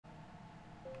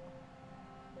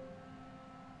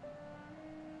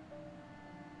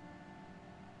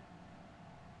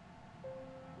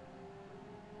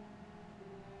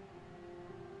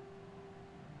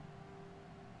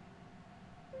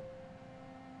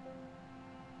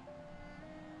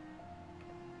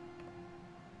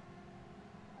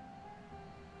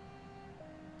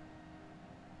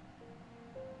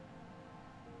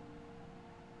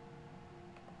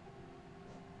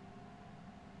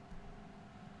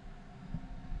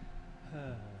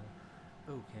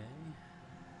Okay.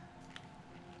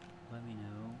 Let me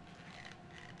know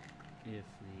if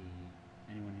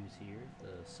anyone who's here,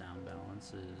 the sound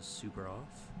balance is super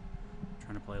off. I'm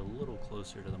trying to play a little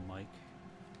closer to the mic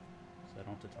so I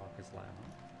don't have to talk as loud.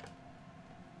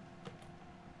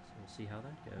 So we'll see how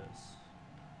that goes.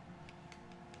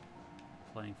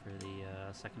 Playing for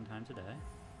the second time today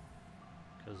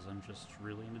because I'm just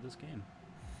really into this game.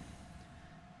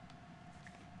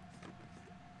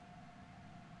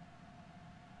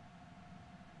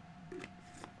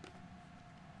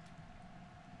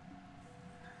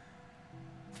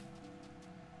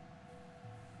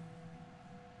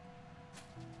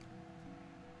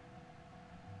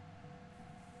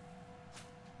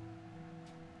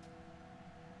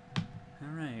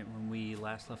 Alright, when we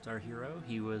last left our hero,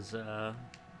 he was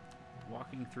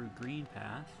walking through Green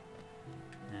Path,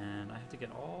 and I have to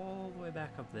get all the way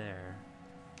back up there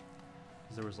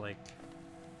because there was like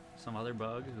some other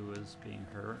bug who was being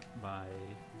hurt by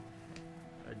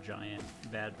a giant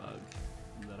bad bug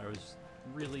that I was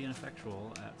really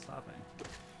ineffectual at stopping.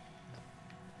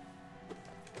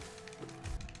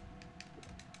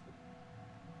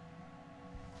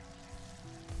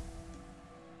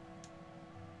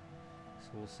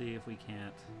 So we'll see if we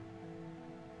can't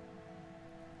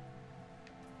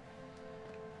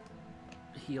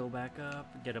heal back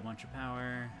up, get a bunch of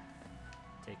power,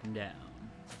 take him down.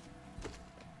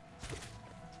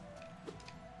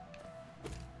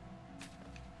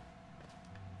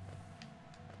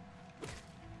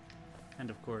 And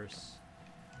of course,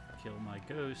 kill my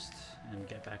ghost and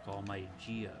get back all my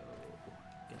geo.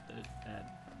 Get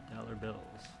that dollar bills.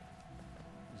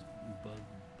 Those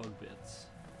bug bits.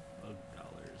 Bug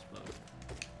dollars,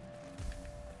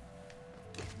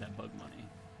 that bug money.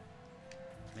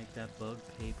 Make that bug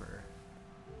paper.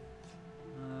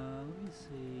 Let me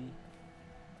see.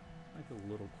 Like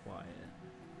a little quiet.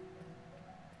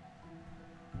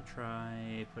 Let me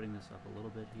try putting this up a little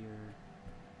bit here.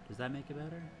 Does that make it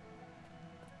better?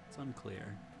 It's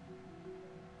unclear.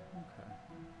 Okay.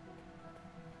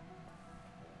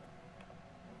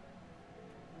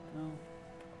 No.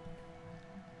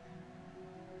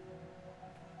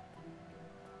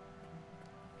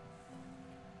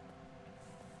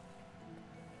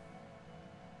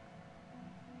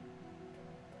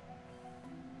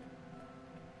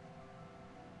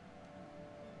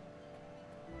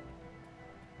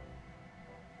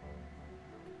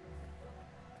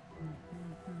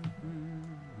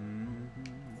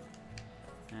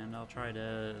 And I'll try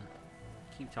to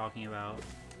keep talking about,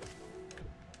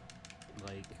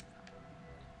 like,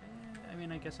 I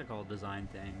mean, I guess I call it design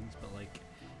things, but like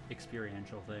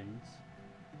experiential things.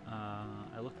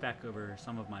 I look back over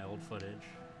some of my old footage,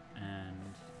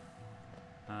 and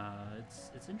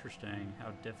it's interesting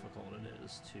how difficult it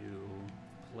is to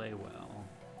play well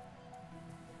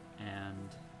and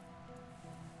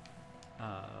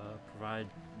provide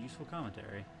useful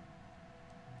commentary.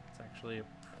 It's actually a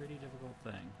pretty difficult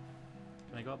thing.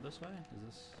 Can I go up this way? Is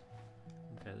this...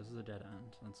 Okay, this is a dead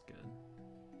end. That's good.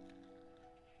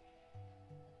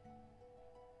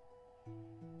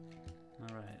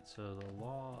 Alright, so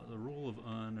the rule of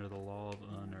Un, or the law of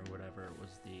Un, or whatever,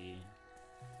 was the...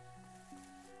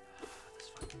 this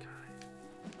fucking guy.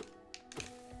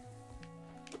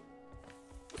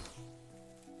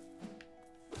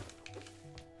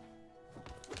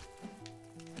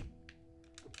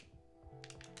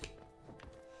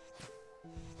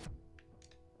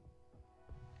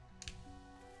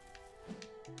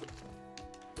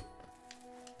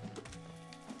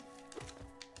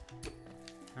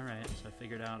 Alright, so I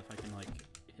figured out if I can, like,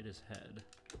 hit his head.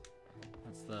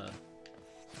 That's the...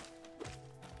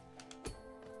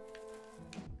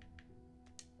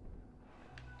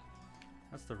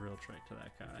 That's the real trick to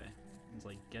that guy. It's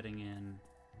like getting in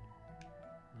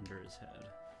under his head.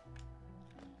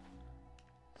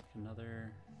 It's like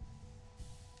another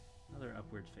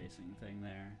upwards facing thing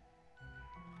there.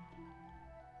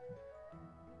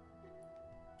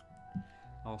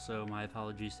 Also, my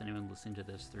apologies to anyone listening to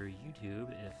this through YouTube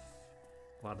if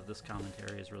a lot of this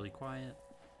commentary is really quiet.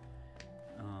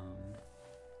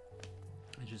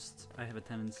 I have a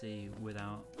tendency if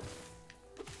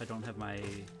I don't have my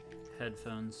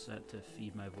headphones set to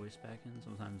feed my voice back in,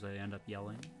 sometimes I end up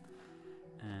yelling,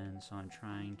 and so I'm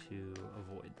trying to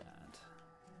avoid that.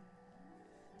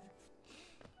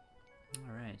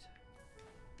 Alright,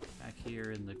 back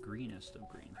here in the greenest of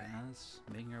green paths,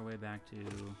 making our way back to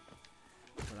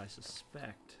what I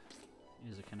suspect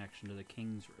is a connection to the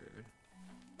King's Road.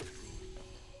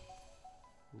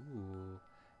 Ooh,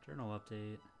 journal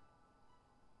update.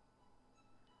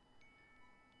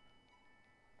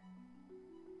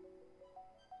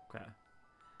 Okay.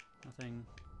 Nothing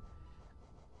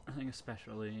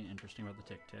especially interesting about the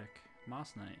Tick-Tick.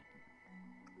 Moss Knight.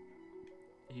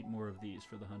 8 more of these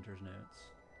for the hunter's notes.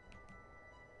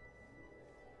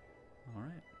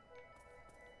 Alright.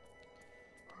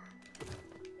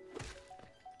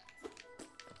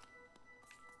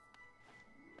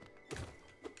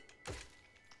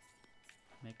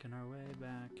 Making our way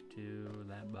back to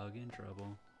that bug in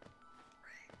trouble.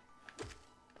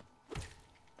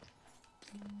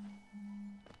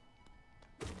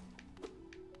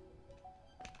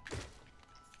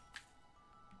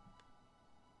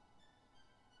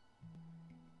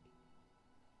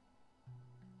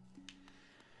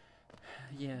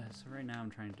 Yeah, so right now I'm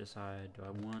trying to decide, do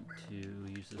I want to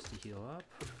use this to heal up,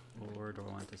 or do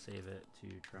I want to save it to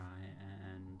try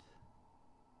and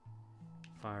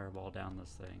fireball down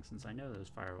this thing, since I know those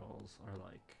fireballs are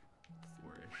like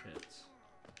 4-ish hits.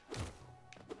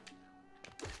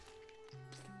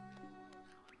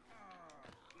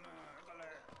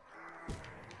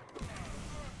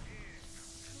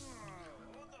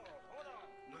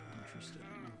 Interesting.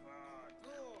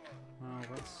 Well,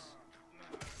 let's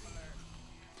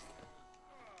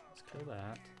kill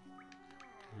that.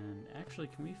 And actually,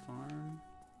 can we farm?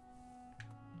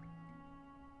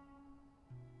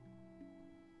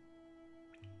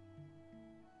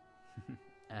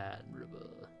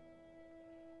 Admirable.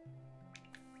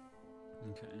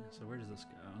 Okay, so where does this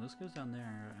go? This goes down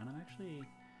there, and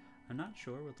I'm not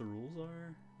sure what the rules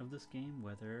are of this game,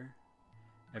 whether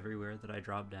everywhere that I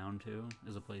drop down to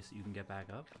is a place that you can get back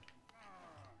up.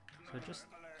 So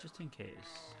just in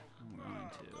case, I'm going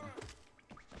to.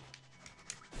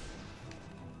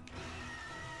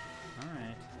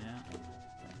 Alright, yeah.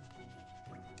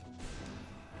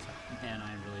 Man,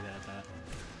 I am really bad at that.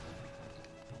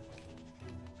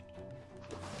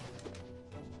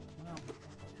 Well,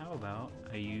 how about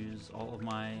I use all of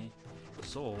my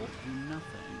soul to do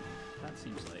nothing? That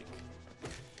seems like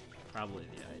probably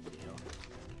the ideal.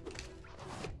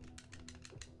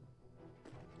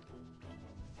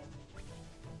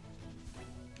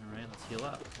 Alright, let's heal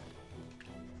up.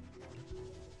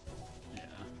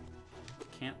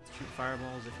 Can't shoot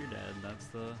fireballs if you're dead. That's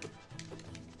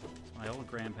my old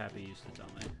grandpappy used to tell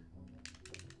me.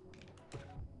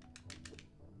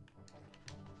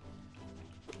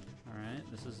 Alright,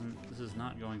 this is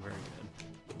not going very good.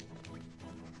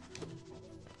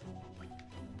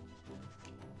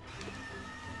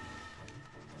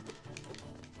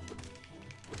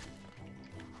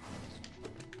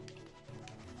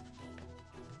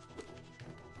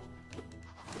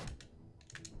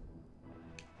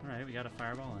 Alright, we got a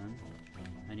fireball in.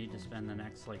 I need to spend the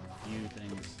next, like, few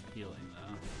things healing,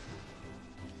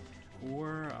 though.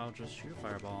 Or I'll just shoot a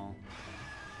fireball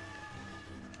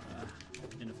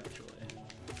ineffectually.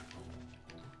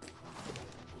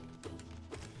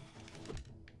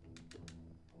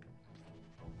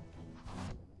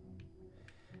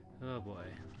 Oh boy,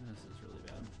 this is really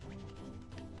bad.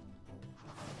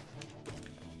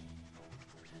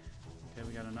 Okay,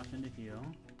 we got enough in to heal.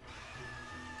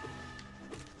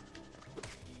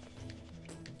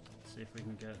 See if we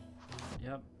can get...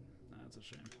 Yep, that's a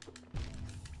shame.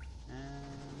 And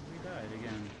we died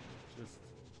again. Just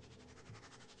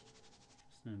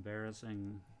an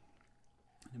embarrassing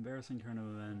turn of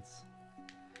events.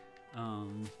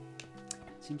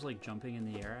 Seems like jumping in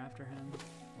the air after him,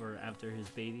 or after his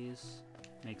babies,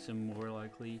 makes him more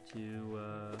likely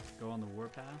to go on the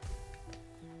warpath.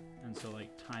 And so, like,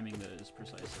 timing those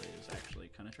precisely is actually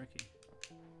kind of tricky.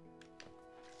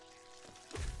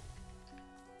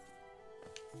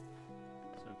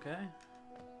 Okay.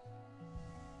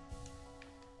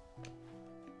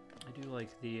 I do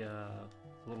like the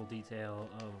little detail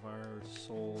of our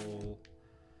soul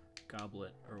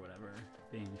goblet or whatever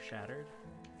being shattered.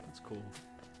 That's cool.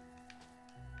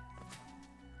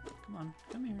 Come on,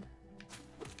 come here.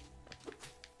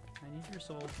 I need your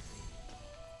soul.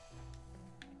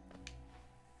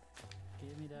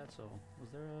 Give me that soul. Was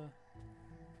there a...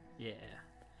 Yeah.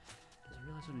 Does it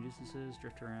realize when nuisances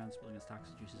drift around, spilling its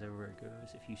toxic juices everywhere it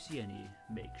goes? If you see any,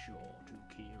 make sure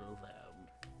to kill them.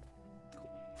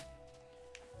 Cool.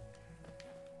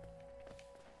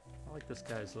 I like this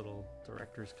guy's little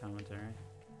director's commentary.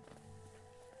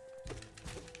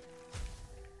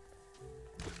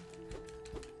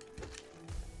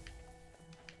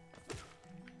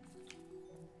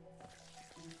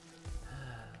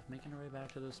 Making our way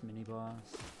back to this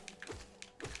mini-boss.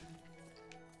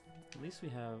 At least we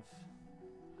have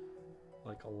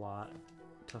like a lot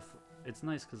to it's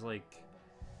nice because, like,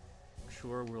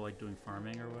 sure, we're like doing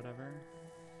farming or whatever,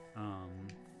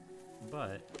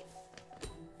 but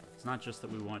it's not just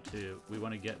that we want to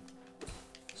get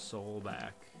soul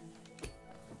back,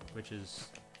 which is...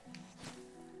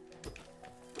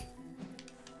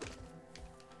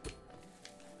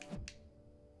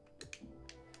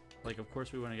 like, of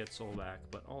course we want to get soul back,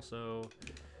 but also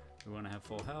we want to have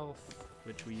full health,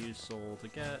 which we use soul to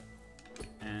get,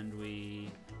 and we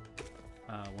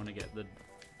want to get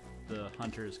the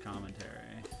hunter's commentary.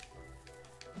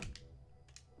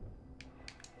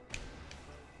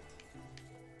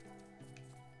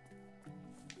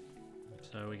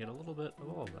 So we get a little bit of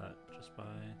all of that just by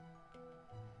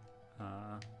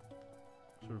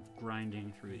sort of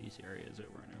grinding through these areas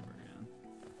over and over again.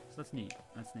 So that's neat.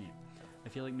 That's neat. I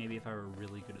feel like maybe if I were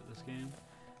really good at this game,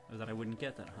 that I wouldn't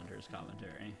get that hunter's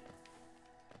commentary.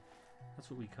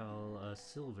 That's what we call a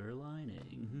silver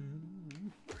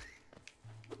lining.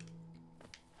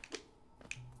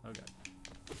 Oh god.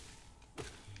 I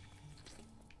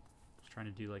was trying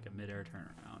to do like a mid-air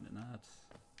turnaround, and that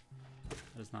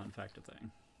is not in fact a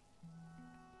thing.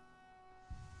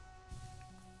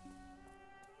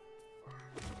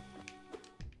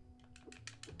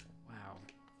 Wow.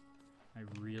 I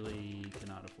really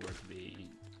cannot afford to be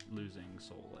losing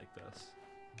soul like this.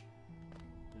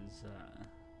 Is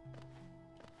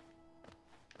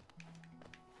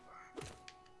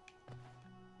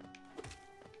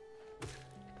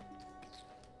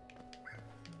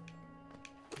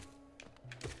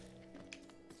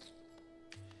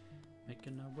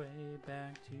making our way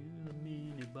back to the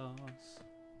mini boss.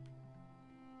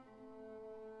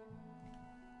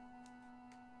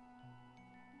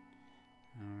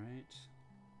 Alright.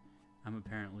 I'm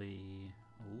apparently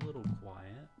a little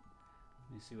quiet.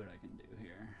 Let me see what I can do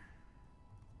here.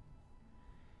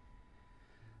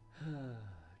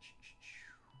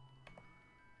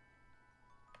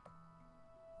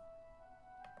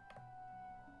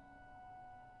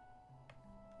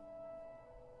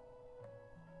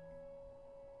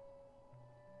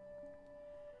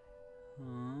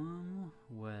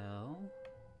 Well,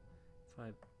 if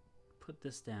I put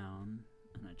this down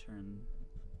and I turn,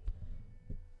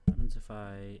 what happens if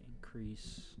I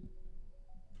increase?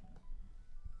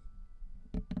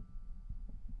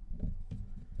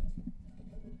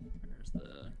 There's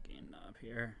the gain knob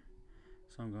here.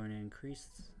 So I'm going to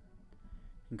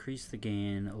increase the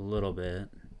gain a little bit.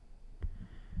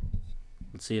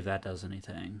 Let's see if that does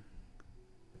anything.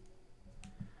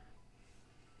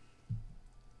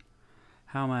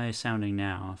 How am I sounding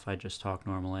now if I just talk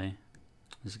normally?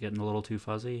 Is it getting a little too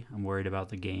fuzzy? I'm worried about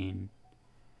the gain.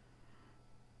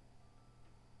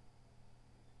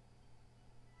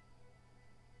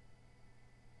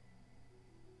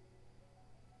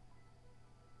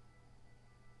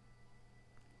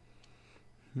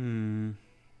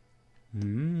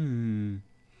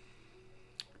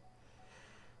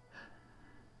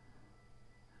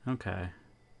 Okay.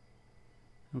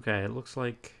 Okay, it looks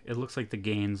like the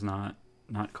gain's not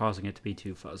causing it to be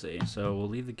too fuzzy. So we'll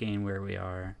leave the gain where we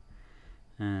are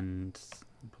and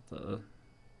put the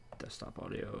desktop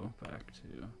audio back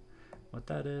to what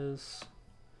that is.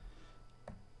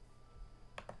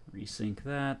 Resync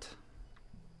that.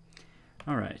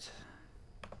 All right.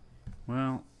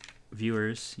 Well,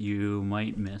 viewers, you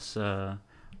might miss all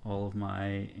of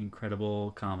my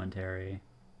incredible commentary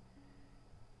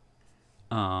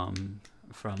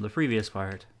from the previous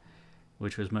part,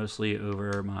 which was mostly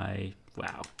over my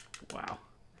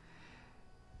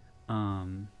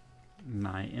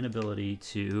my inability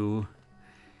to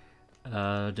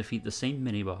defeat the same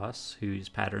mini-boss, whose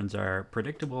patterns are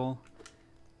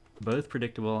both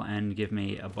predictable and give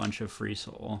me a bunch of free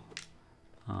soul.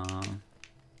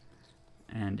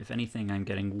 And if anything, I'm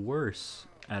getting worse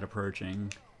at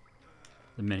approaching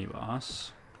the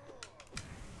mini-boss.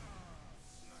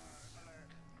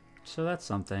 So that's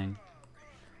something.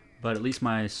 But at least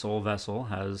my soul vessel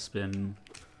has been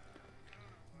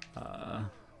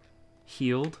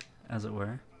healed, as it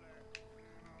were.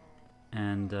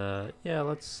 And yeah,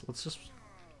 let's just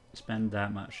spend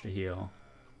that much to heal.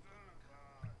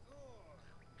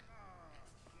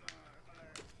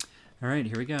 All right,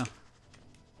 here we go.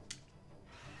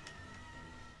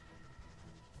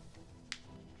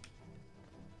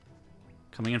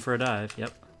 Coming in for a dive.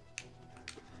 Yep.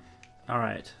 All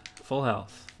right, full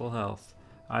health. Full health.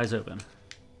 Eyes open.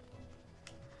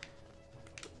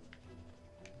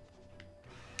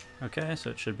 Okay, so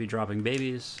it should be dropping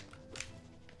babies.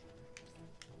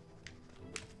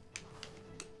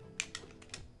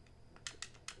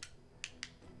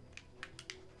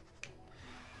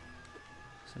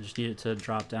 So I just need it to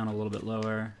drop down a little bit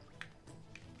lower.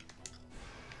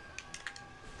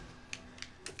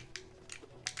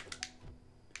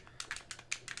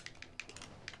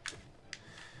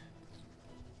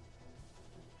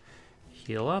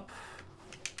 heal up.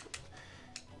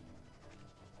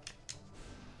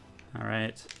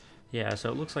 Alright. Yeah,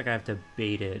 so it looks like I have to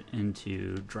bait it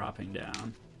into dropping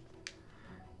down.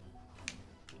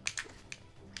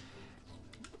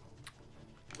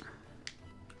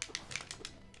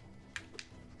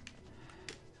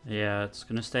 Yeah, it's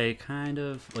gonna stay kind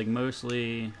of, like,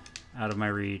 mostly out of my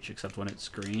reach, except when it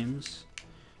screams,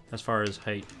 as far as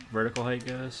height, vertical height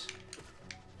goes.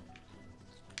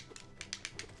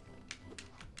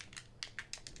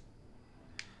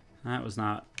 That was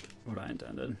not what I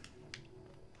intended.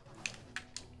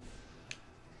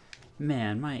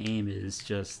 Man, my aim is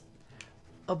just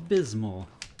abysmal.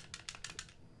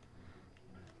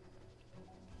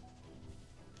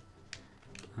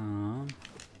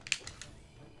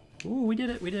 Ooh, we did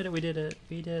it, we did it, we did it,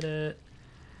 we did it.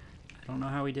 I don't know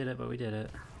how we did it, but we did it.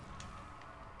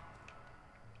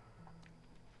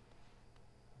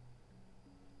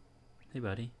 Hey,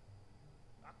 buddy.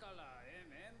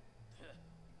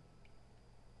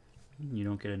 You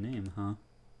don't get a name, huh?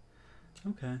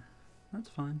 Okay, that's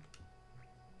fine.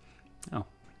 Oh,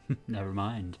 never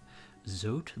mind.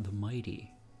 Zote the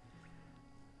Mighty.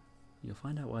 You'll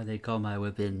find out why they call my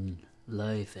weapon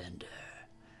Life Ender.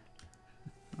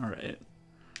 Alright.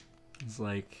 It's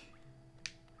like...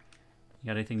 You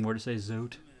got anything more to say,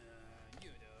 Zote?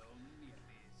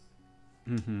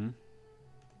 Mm-hmm.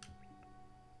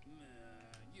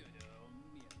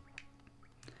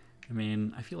 I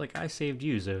mean, I feel like I saved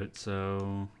you, Zote,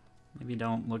 so... Maybe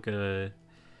don't look a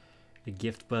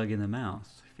gift bug in the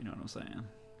mouth, if you know what I'm saying.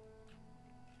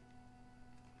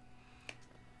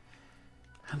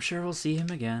 I'm sure we'll see him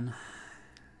again.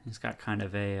 He's got kind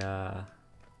of a,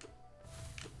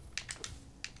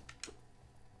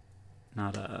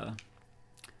 not a,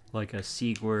 like a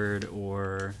Sigurd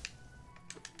or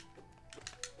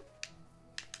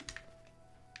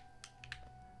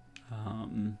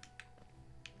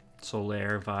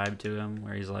Solaire vibe to him,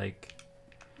 where he's like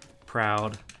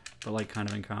proud, but like kind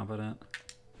of incompetent.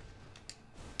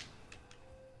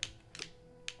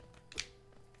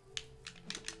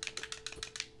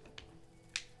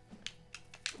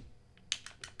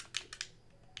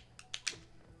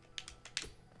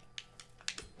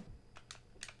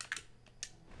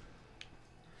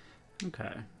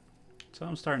 Okay, so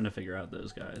I'm starting to figure out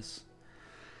those guys.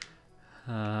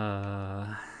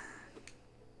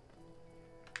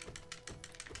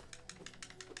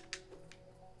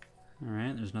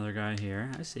 Alright, there's another guy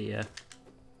here. I see ya.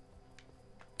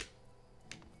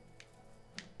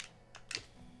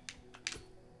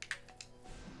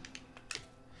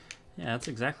 Yeah, that's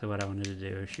exactly what I wanted to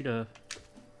do. Shoot a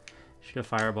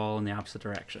fireball in the opposite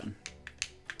direction.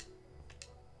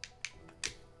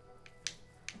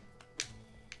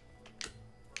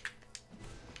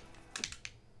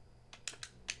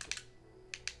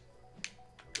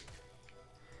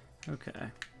 Okay.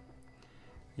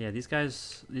 Yeah, these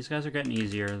guys are getting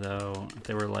easier though. If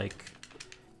there were like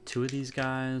two of these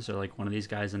guys or like one of these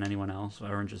guys and anyone else, if I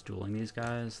weren't just dueling these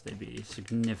guys, they'd be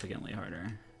significantly harder.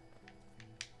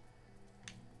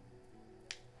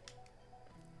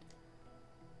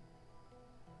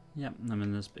 Yep, I'm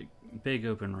in this big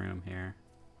open room here.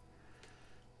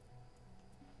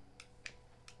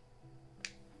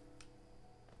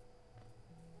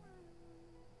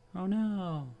 Oh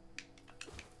no!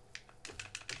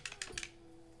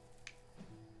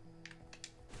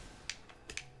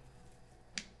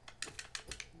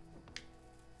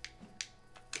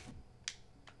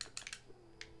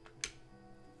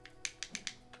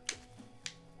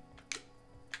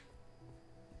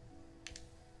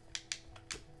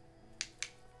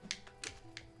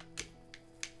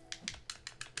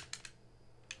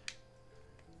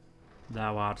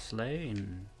 Thou art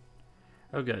slain.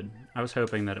 Oh good. I was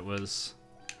hoping that it was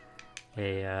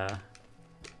a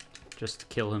just to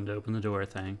kill him to open the door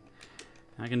thing.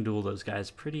 I can duel those guys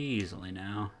pretty easily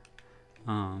now.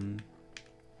 The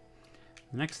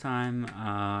next time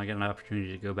I get an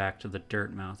opportunity to go back to the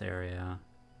Dirtmouth area,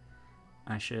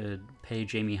 I should pay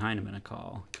Jamie Heineman a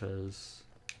call, because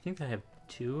I think I have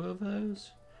 2 of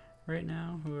those right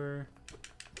now who are...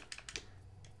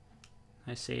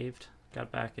 I saved,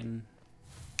 got back in...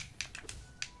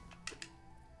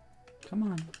 Come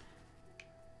on.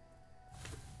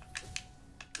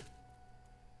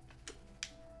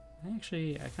 I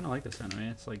kind of like this enemy.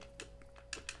 It's like,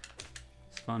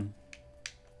 it's fun.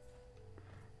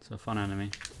 It's a fun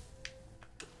enemy.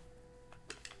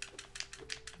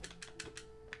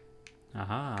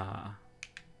 Aha.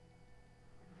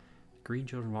 Green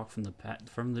children walk from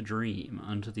the dream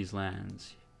unto these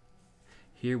lands.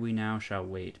 Here we now shall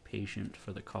wait, patient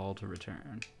for the call to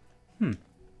return.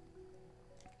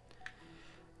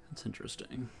 That's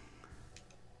interesting.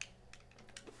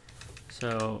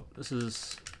 So this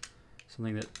is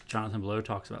something that Jonathan Blow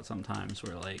talks about sometimes,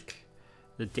 where like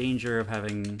the danger of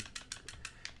having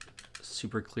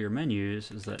super clear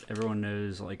menus is that everyone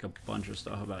knows like a bunch of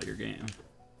stuff about your game.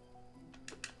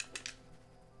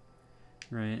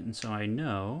 Right, and so I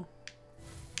know.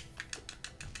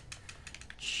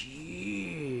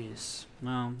 Jeez.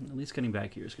 Well, at least getting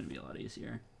back here is going to be a lot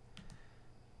easier.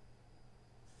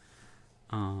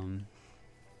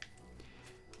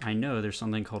 I know there's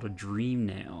something called a dream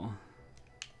nail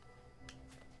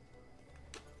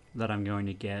that I'm going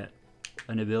to get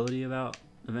an ability about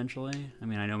eventually. I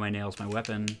mean, I know my nail's my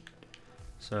weapon,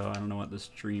 so I don't know what this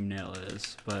dream nail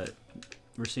is, but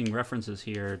we're seeing references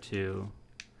here to...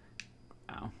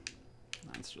 Wow,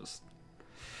 that's just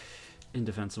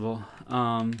indefensible.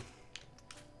 We're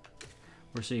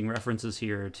seeing references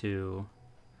here to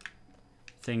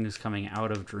things coming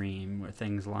out of Dream, or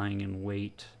things lying in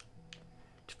wait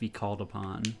to be called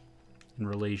upon in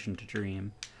relation to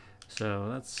Dream. So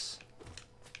that's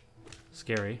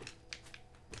scary.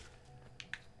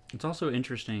 It's also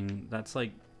interesting, that's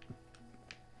like,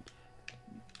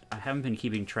 I haven't been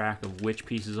keeping track of which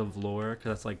pieces of lore, because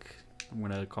that's like, I'm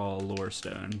going to call a lore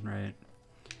stone, right?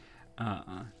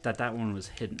 That one was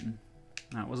hidden.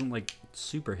 Now, it wasn't like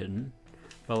super hidden,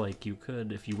 but like you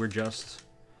could, if you were just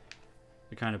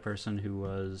the kind of person who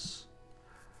was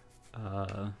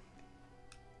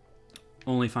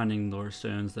only finding lore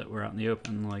stones that were out in the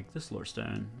open, like this lore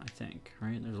stone, I think,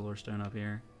 right? There's a lore stone up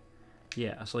here.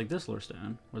 Yeah, so like this lore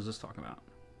stone, what does this talk about?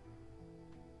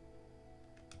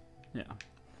 Yeah.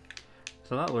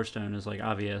 So that lore stone is like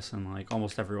obvious and like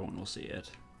almost everyone will see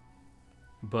it.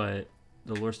 But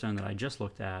the lore stone that I just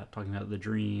looked at, talking about the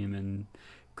dream and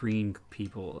green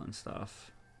people and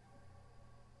stuff,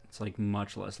 it's like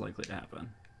much less likely to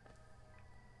happen.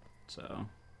 So.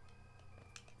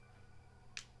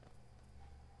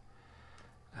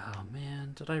 Oh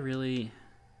man, did I really...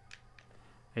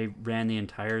 I ran the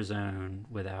entire zone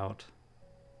without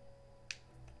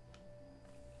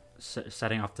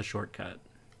setting off the shortcut.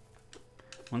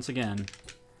 Once again,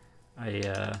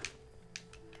 I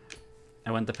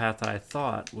went the path that I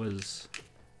thought was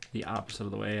the opposite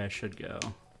of the way I should go.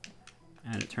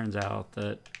 And it turns out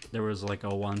that there was like a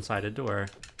one-sided door.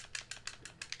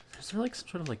 Is there like some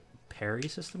sort of like parry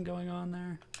system going on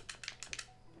there?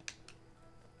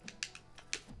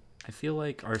 I feel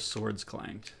like our swords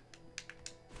clanked.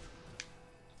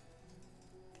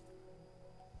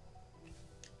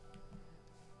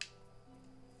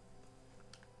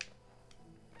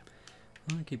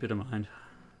 I'll keep it in mind.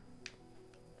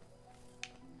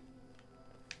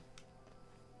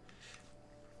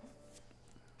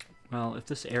 Well, if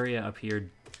this area up here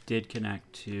did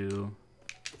connect to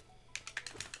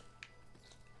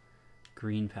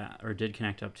Green Path, or did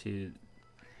connect up to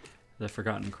the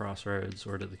Forgotten Crossroads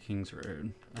or to the King's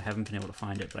Road, I haven't been able to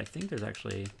find it, but I think there's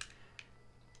actually...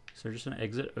 Is there just an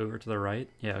exit over to the right?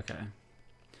 Yeah, okay.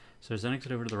 So there's an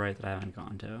exit over to the right that I haven't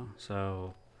gone to.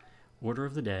 So, order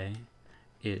of the day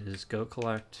is go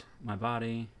collect my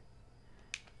body,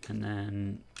 and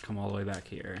then come all the way back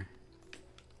here.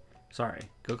 Sorry,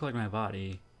 go collect my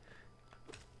body,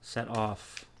 set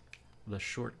off the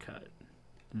shortcut,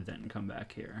 then come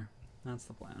back here. That's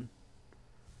the plan.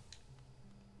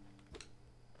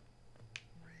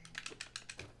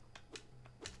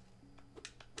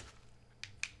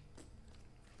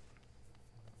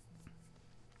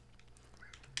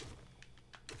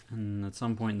 And at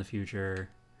some point in the future,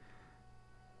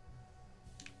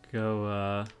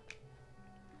 go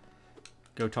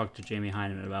talk to Jamie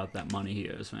Hyneman about that money he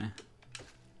owes me.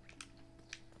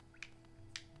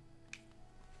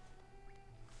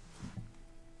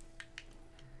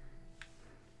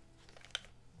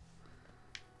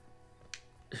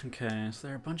 Okay, so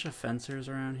there are a bunch of fencers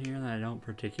around here that I don't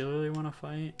particularly want to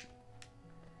fight.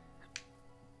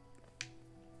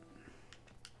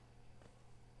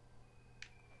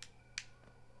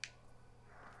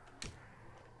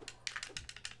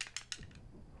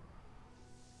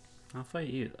 I'll fight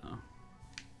you, though.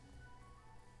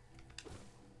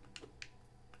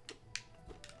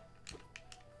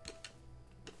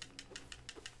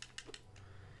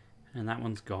 And that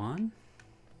one's gone?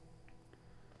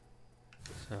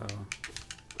 So...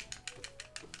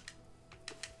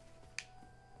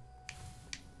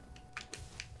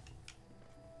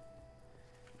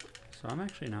 So I'm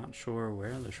actually not sure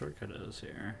where the shortcut is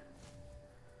here.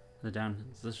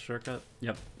 Is this shortcut?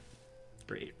 Yep.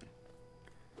 Great.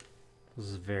 This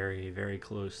is very, very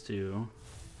close to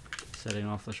setting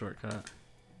off the shortcut.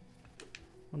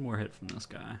 One more hit from this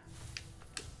guy.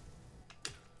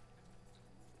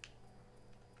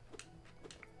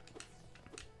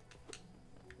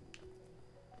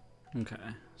 Okay,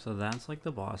 so that's like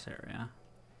the boss area.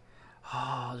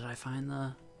 Oh, did I find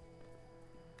the...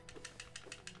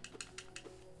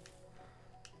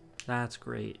 That's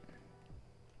great.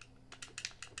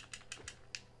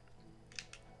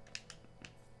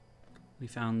 We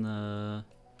found the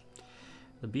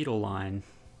beetle line.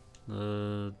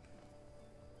 The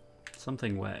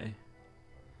something way.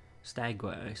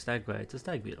 Stagway. Stagway. It's a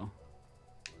stag beetle.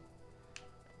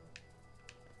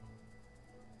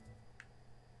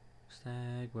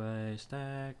 Stagway,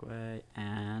 stagway,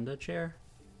 and a chair.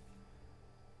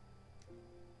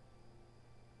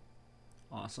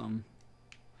 Awesome.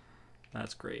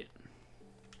 That's great.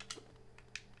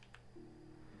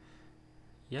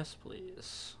 Yes,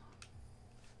 please.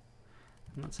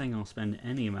 I'm not saying I'll spend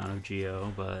any amount of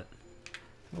geo, but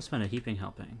I'll spend a heaping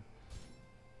helping.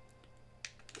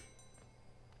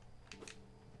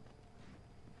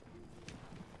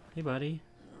 Hey, buddy.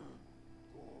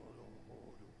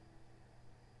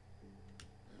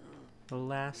 The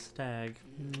last stag.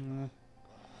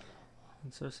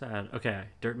 It's so sad. Okay,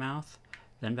 Dirtmouth,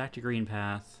 then back to Green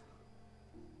Path.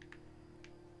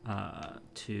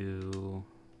 To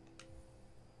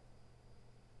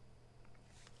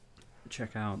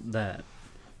check out that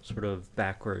sort of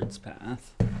backwards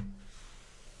path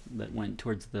that went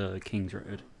towards the King's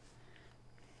Road.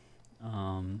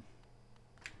 And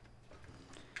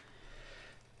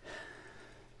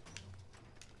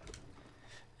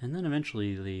then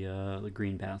eventually the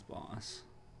Green Path boss.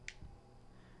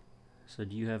 So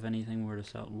do you have anything more to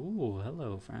sell? Ooh,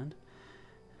 hello, friend.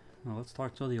 Well, let's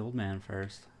talk to the old man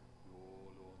first.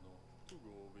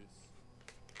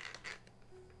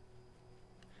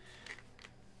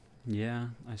 Yeah,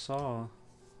 I saw.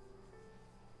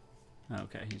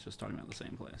 Okay, he's just talking about the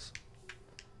same place.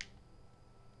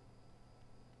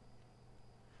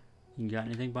 You got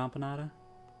anything, Bampanada?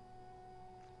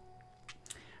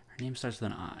 Her name starts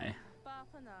with an I.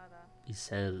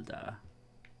 Iselda.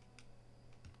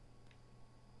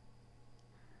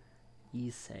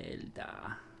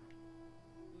 Iselda.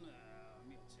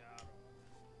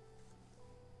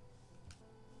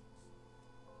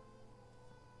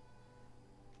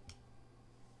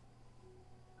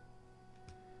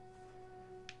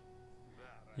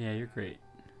 Yeah, you're great.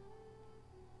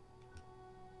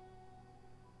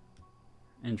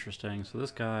 Interesting. So this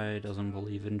guy doesn't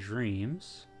believe in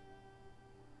dreams.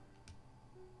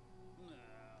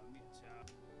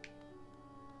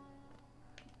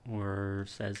 Or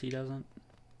says he doesn't.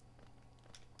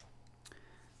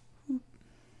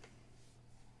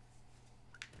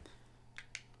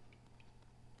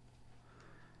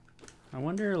 I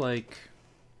wonder, like,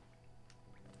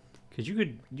 because you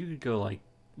could go like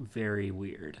very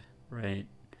weird, right?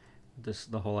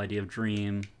 The whole idea of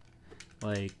dream,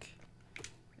 like,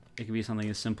 it could be something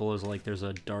as simple as like there's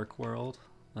a dark world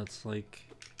that's like,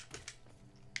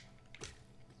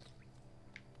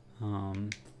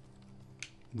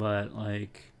 but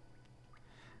like,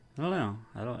 I don't know.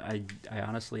 I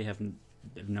honestly have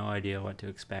no idea what to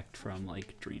expect from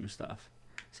like dream stuff.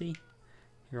 See,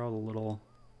 here are all the little.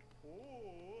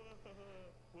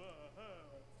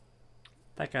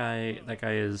 That guy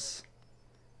is.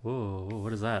 Whoa!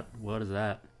 What is that? What is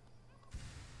that?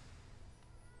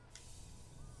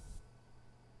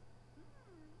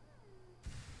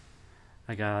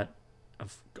 I got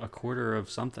a quarter of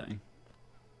something.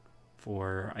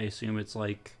 For, I assume it's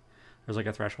like, there's like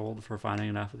a threshold for finding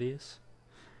enough of these.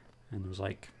 And there's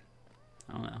like,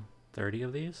 I don't know, 30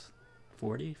 of these?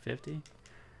 40? 50?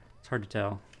 It's hard to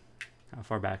tell how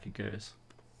far back it goes.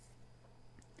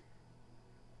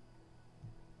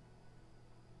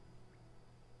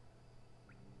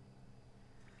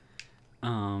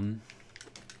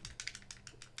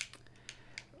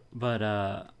 But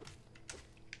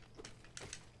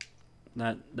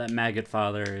that maggot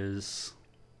father is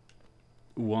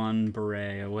one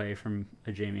beret away from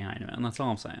a Jamie Heineman. That's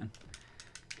all I'm saying.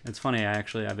 It's funny,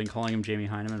 I've been calling him Jamie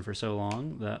Heineman for so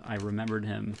long that I remembered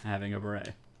him having a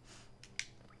beret.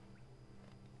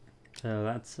 So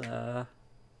that's the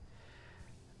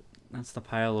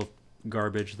pile of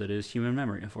garbage that is human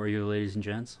memory for you, ladies and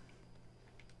gents.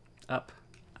 Up,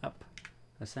 up,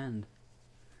 ascend.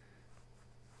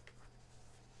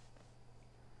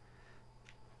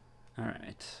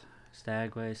 Alright,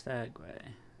 Stagway, Stagway.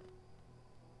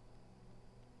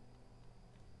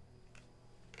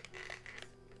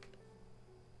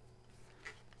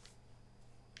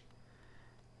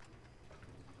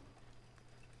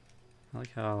 I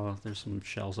like how there's some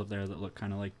shells up there that look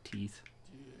kind of like teeth.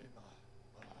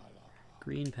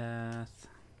 Green path.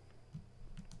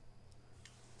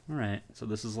 Alright, so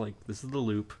this is the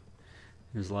loop.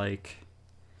 There's like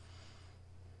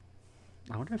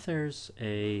I wonder if there's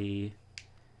a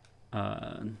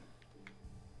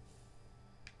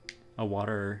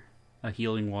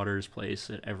healing waters place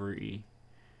at every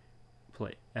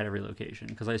location,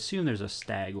 because I assume there's a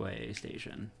Stagway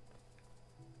station.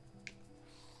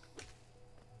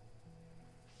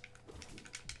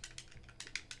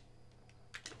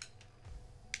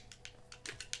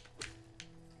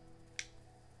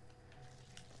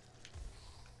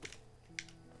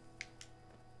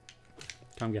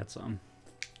 Come get some.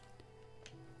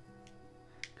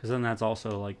 Because then that's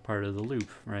also like part of the loop,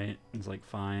 right? It's like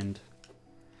find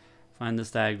the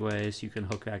Stagway so you can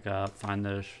hook back up, find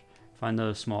the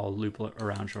small loop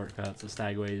around shortcuts. The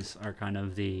Stagways are kind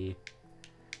of the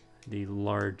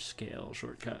large scale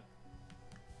shortcut.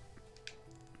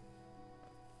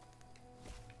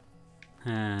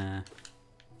 I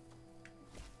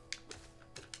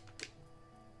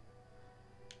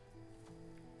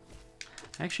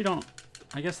actually don't.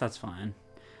 I guess that's fine.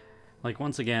 Like,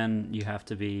 once again, you have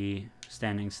to be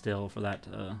standing still for that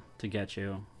to get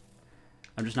you.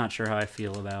 I'm just not sure how I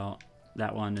feel about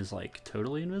that one is, like,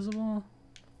 totally invisible.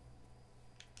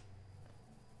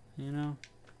 You know?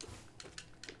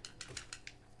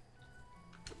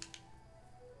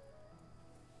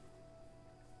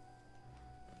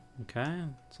 Okay,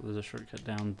 so there's a shortcut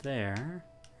down there.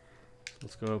 So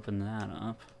let's go open that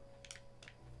up.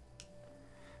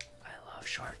 I love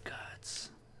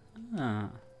shortcuts. Ah.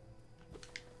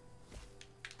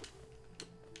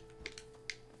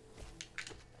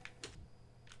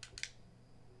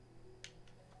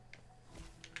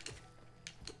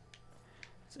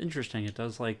 It's interesting, it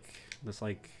does like this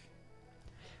like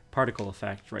particle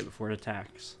effect right before it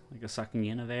attacks. Like a sucking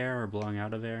in of air or blowing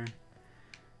out of air.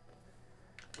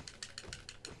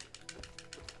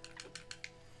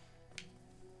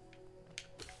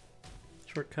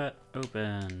 Shortcut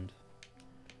opened.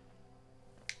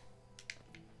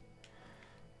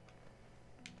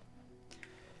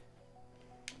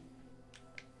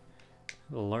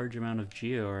 A large amount of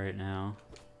geo right now.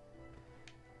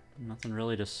 Nothing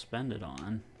really to spend it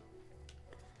on.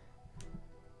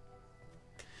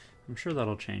 I'm sure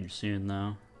that'll change soon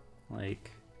though.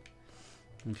 Like,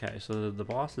 okay, so the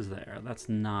boss is there. That's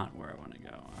not where I want to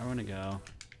go. I want to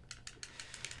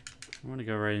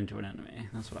go right into an enemy.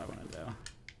 That's what I want to do.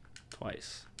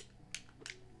 Twice.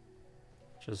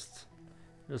 Just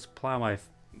plow just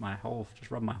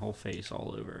rub my whole face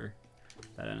all over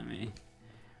that enemy.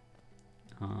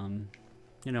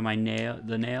 You know,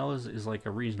 the nail is like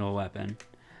a reasonable weapon,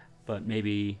 but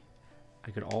maybe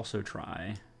I could also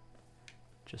try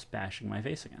just bashing my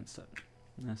face against it.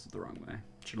 And this is the wrong way.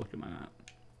 Should look at my map.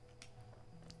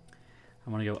 I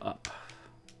want to go up.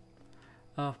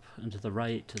 Up, and to the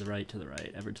right, to the right, to the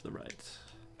right, ever to the right.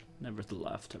 Never to the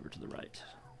left, ever to the right.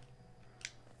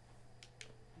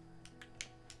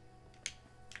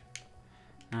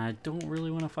 I don't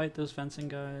really want to fight those fencing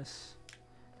guys.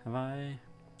 Have I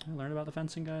learned about the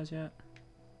fencing guys yet?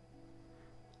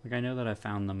 Like, I know that I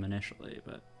found them initially,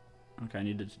 but okay, I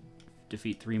need to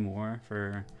defeat 3 more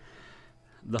for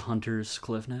the Hunter's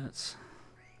Cliff Notes.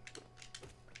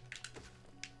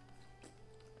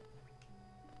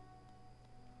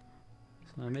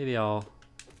 So maybe I'll,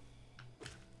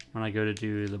 when I go to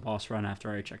do the boss run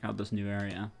after I check out this new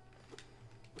area,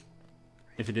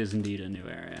 if it is indeed a new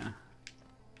area,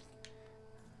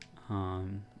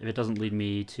 if it doesn't lead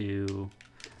me to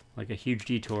like a huge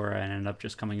detour and end up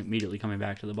just immediately coming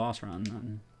back to the boss run,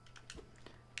 then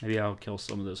maybe I'll kill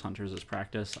some of those hunters as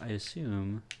practice. I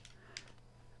assume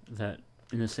that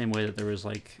in the same way that there was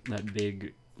like that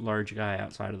big large guy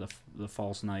outside of the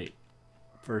False Knight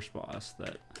first boss,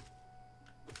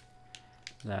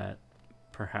 that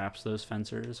perhaps those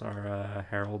fencers are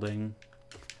heralding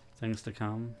things to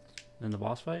come in the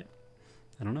boss fight.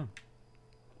 I don't know.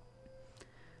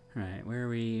 All right, where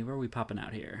are we popping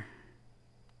out here?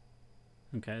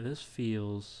 Okay, this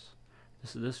feels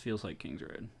like King's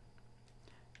Road.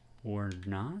 Or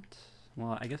not?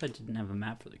 Well, I guess I didn't have a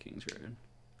map for the King's Road.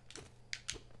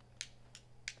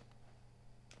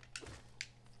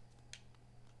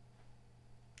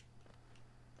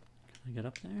 Can I get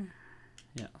up there?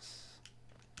 Yes.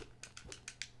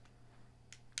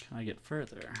 Can I get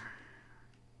further?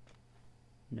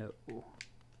 No.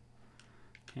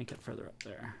 Can't get further up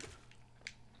there.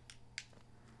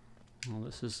 Well,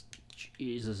 this is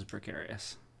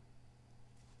precarious.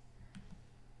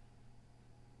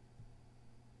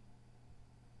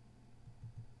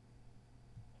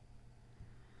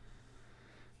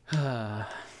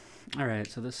 Alright,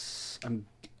 so this, I'm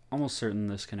almost certain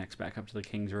this connects back up to the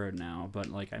King's Road now, but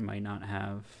like I might not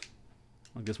have,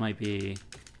 like this might be,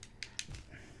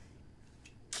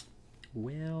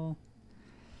 well,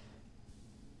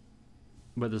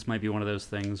 But this might be one of those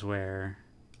things where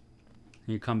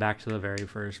you come back to the very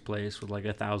first place with like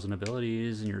 1,000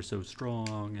 abilities and you're so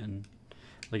strong, and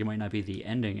like it might not be the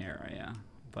ending area,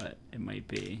 but it might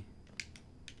be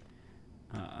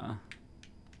a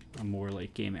more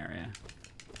like game area.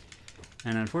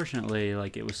 And unfortunately,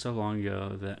 like it was so long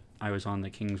ago that I was on the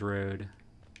King's Road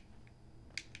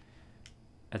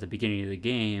at the beginning of the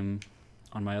game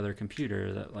on my other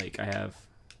computer that like I have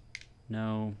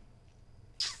no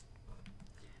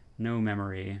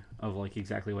memory of like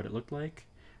exactly what it looked like.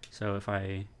 So if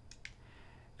I'm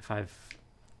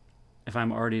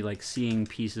already like seeing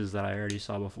pieces that I already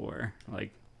saw before,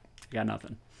 like I got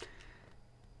nothing.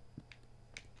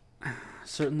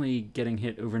 Certainly getting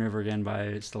hit over and over again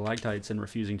by stalactites and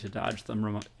refusing to dodge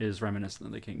them is reminiscent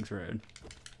of the King's Road.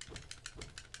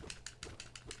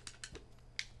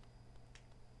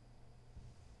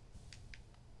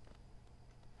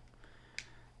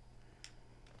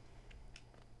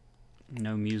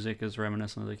 No music is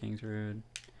reminiscent of the King's Road.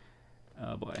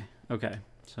 Oh boy. Okay,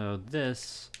 so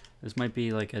this might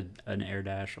be like an air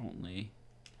dash only.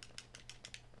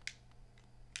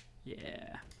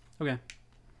 Yeah. Okay.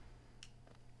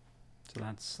 So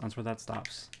that's where that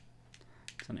stops.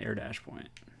 It's an air dash point.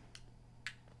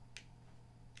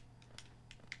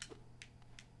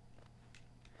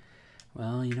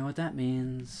 Well, you know what that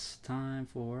means. Time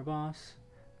for a boss.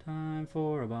 Time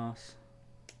for a boss.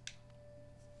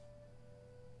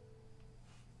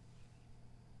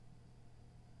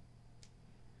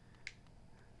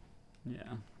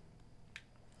 Yeah.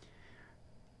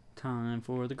 Time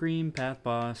for the Green Path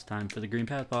boss. Time for the Green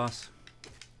Path boss.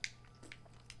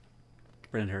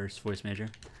 Brendan Hurst, voice major.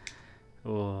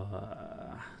 Oh,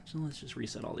 so let's just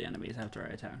reset all the enemies after I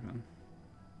attack them.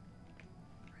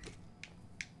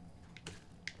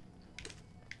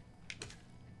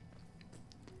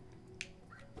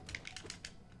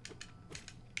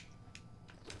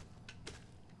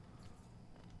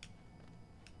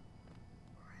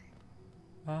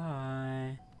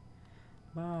 Bye.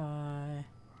 Bye.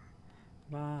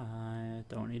 Bye.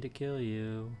 Don't need to kill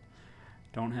you.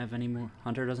 Don't have any more.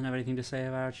 Hunter doesn't have anything to say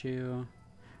about you.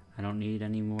 I don't need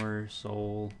any more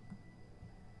soul.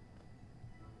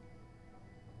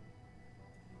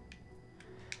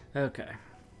 Okay.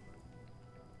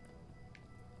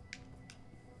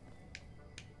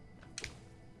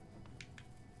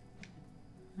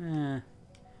 I'm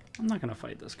not gonna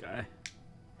fight this guy.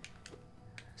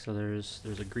 So there's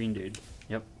a green dude.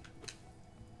 Yep.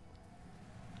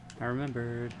 I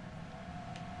remembered.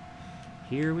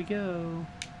 Here we go.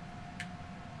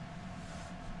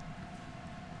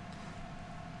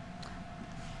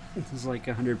 This is like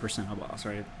 100% a boss,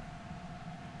 right?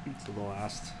 It's the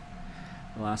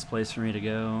last place for me to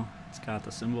go. It's got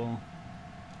the symbol.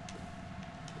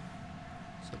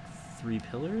 It's like 3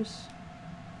 pillars.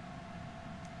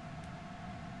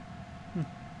 I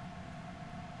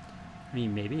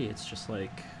mean, maybe it's just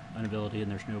like an ability and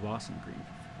there's no boss in green.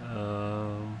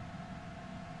 Oh.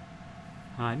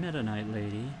 Hi, Meta Knight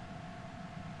Lady.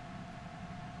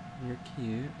 You're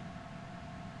cute.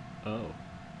 Oh.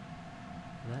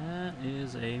 That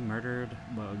is a murdered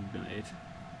bug knight.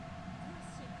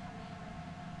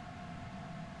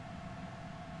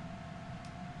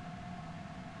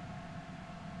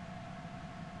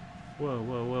 Whoa,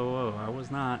 whoa, whoa, whoa. I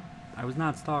was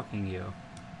not stalking you.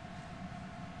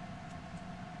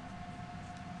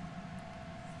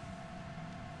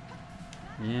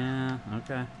 Yeah,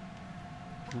 okay.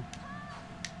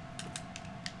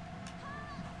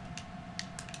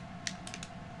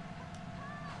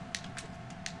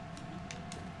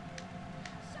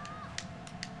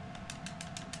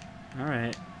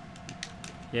 Alright.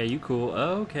 Yeah, you cool.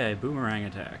 Okay, boomerang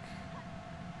attack.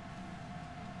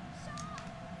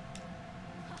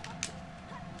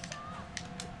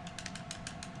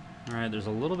 Alright, there's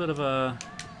a little bit of a...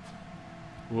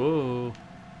 Whoa.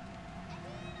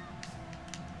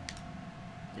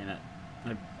 Damn it.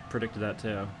 I predicted that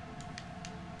too.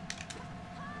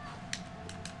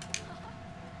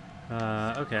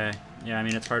 Okay. Yeah, I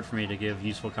mean, it's hard for me to give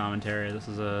useful commentary. This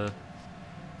is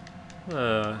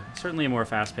certainly a more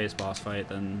fast-paced boss fight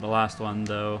than the last one,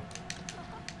 though.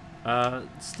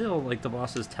 Still, like, the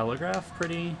bosses telegraph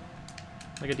pretty,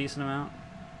 like, a decent amount.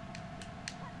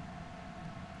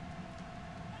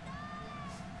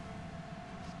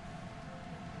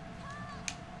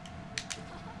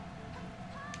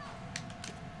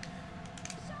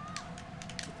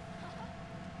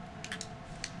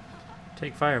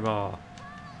 Take fireball.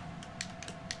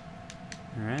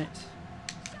 Alright.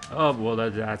 Oh, well,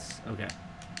 that's... Okay.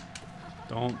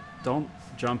 Don't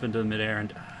jump into midair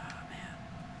and... Oh, man.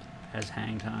 Has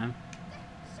hang time.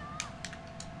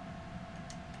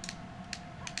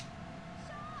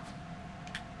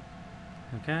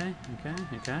 Okay, okay,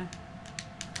 okay.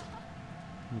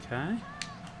 Okay.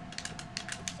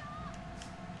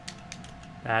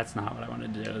 That's not what I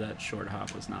wanted to do. That short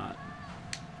hop was not.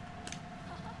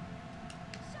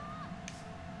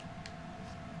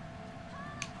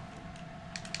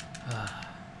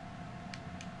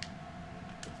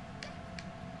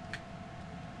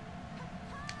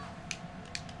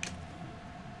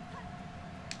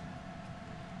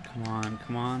 Come on,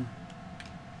 come on.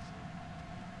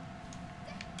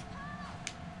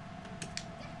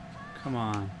 Come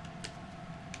on.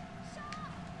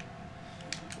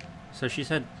 So she's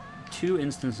had 2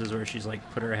 instances where she's like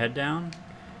put her head down,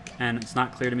 and it's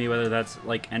not clear to me whether that's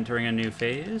like entering a new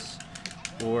phase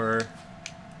or,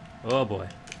 oh boy,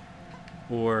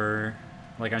 or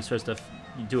like I'm supposed to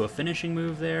do a finishing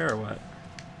move there or what.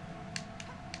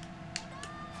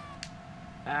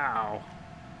 Ow.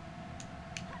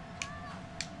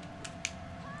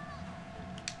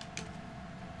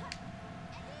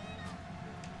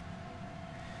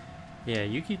 Yeah,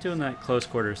 you keep doing that close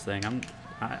quarters thing.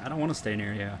 I don't want to stay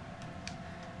near you.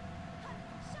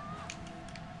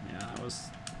 Yeah, that was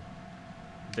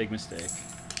a big mistake.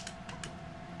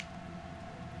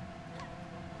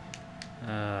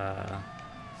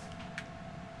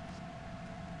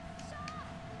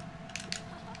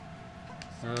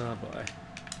 Oh boy.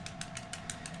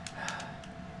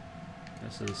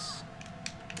 This is...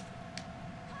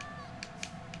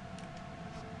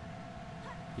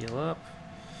 Heal up.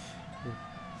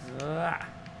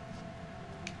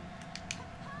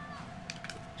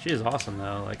 She is awesome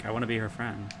though, like I want to be her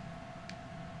friend.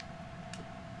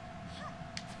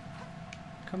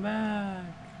 Come back!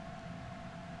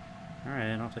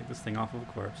 Alright, I'll take this thing off of a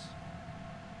corpse.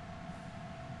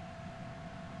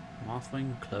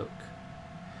 Mothling Cloak.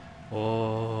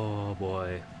 Oh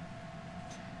boy.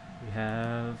 We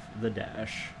have the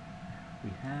dash.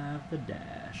 We have the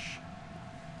dash.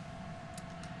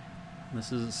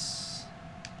 This is...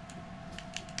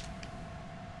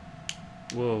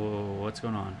 Whoa, whoa, whoa, what's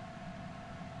going on?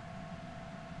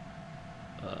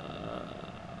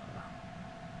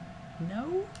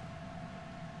 No?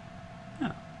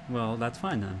 Oh, well, that's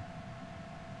fine then.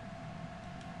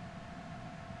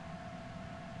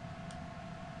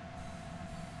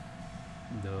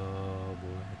 Oh boy.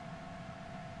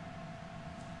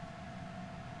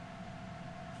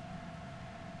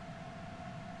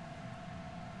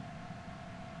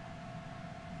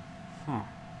 Huh.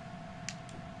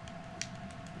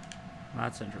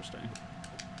 That's interesting.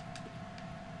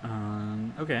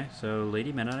 Okay, so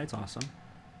Lady Meta Knight's awesome.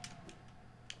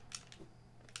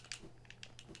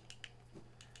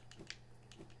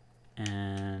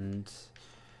 And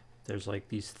there's like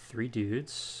these 3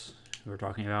 dudes who are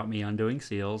talking about me undoing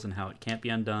seals and how it can't be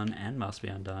undone and must be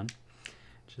undone,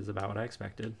 which is about what I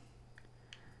expected.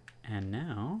 And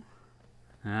now,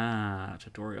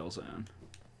 tutorial zone.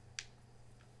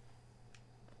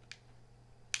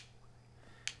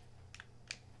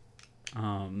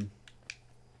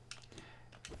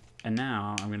 And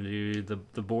now I'm going to do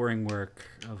the boring work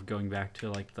of going back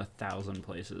to like the 1,000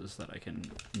 places that I can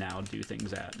now do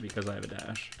things at because I have a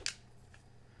dash.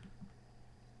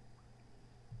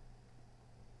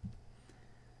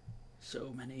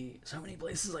 So many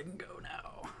places I can go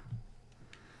now.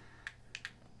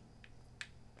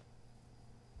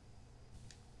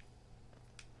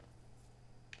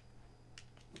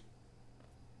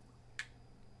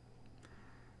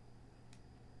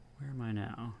 Where am I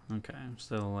now? Okay, I'm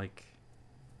still like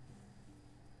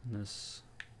in this.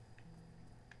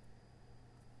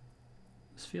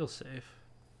 This feels safe.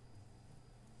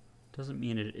 Doesn't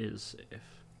mean it is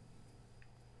safe.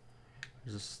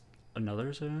 Is this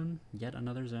another zone? Yet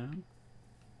another zone?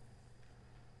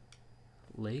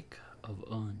 Lake of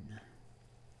Un.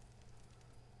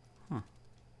 Huh.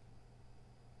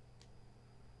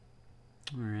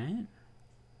 Alright.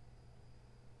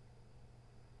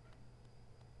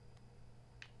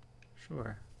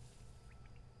 Sure.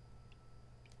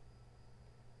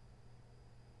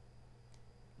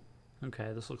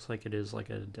 Okay, this looks like it is like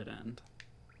a dead end.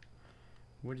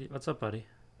 What's up, buddy?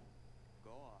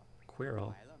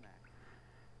 Quirrell.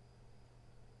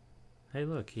 Hey,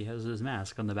 look, he has his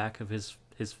mask on the back of his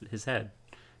head.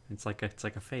 It's like a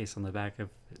face on the back of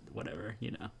whatever,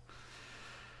 you know.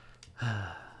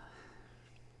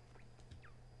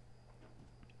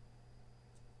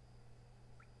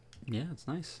 Yeah, it's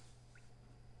nice.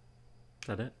 Is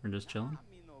that it? We're just chilling?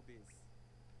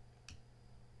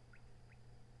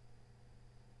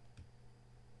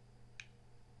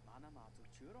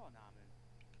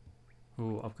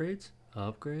 Ooh, upgrades?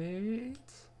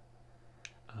 Upgrades?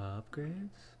 Upgrades?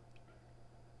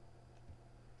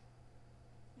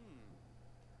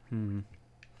 It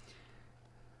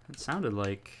sounded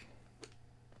like...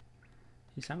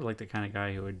 He sounded like the kind of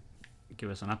guy who would give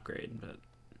us an upgrade, but...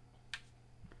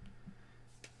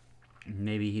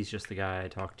 Maybe he's just the guy I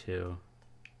talked to.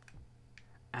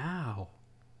 Ow!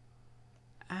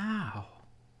 Ow!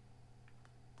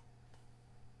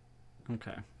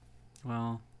 Okay.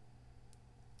 Well...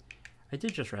 I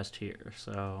did just rest here,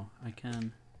 so I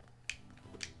can...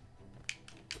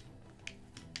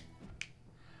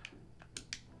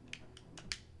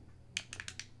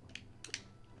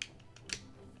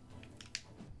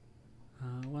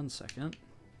 One second.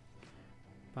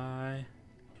 Bye.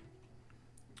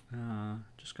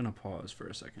 Just gonna pause for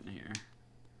a second here.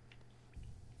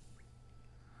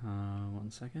 One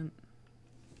second.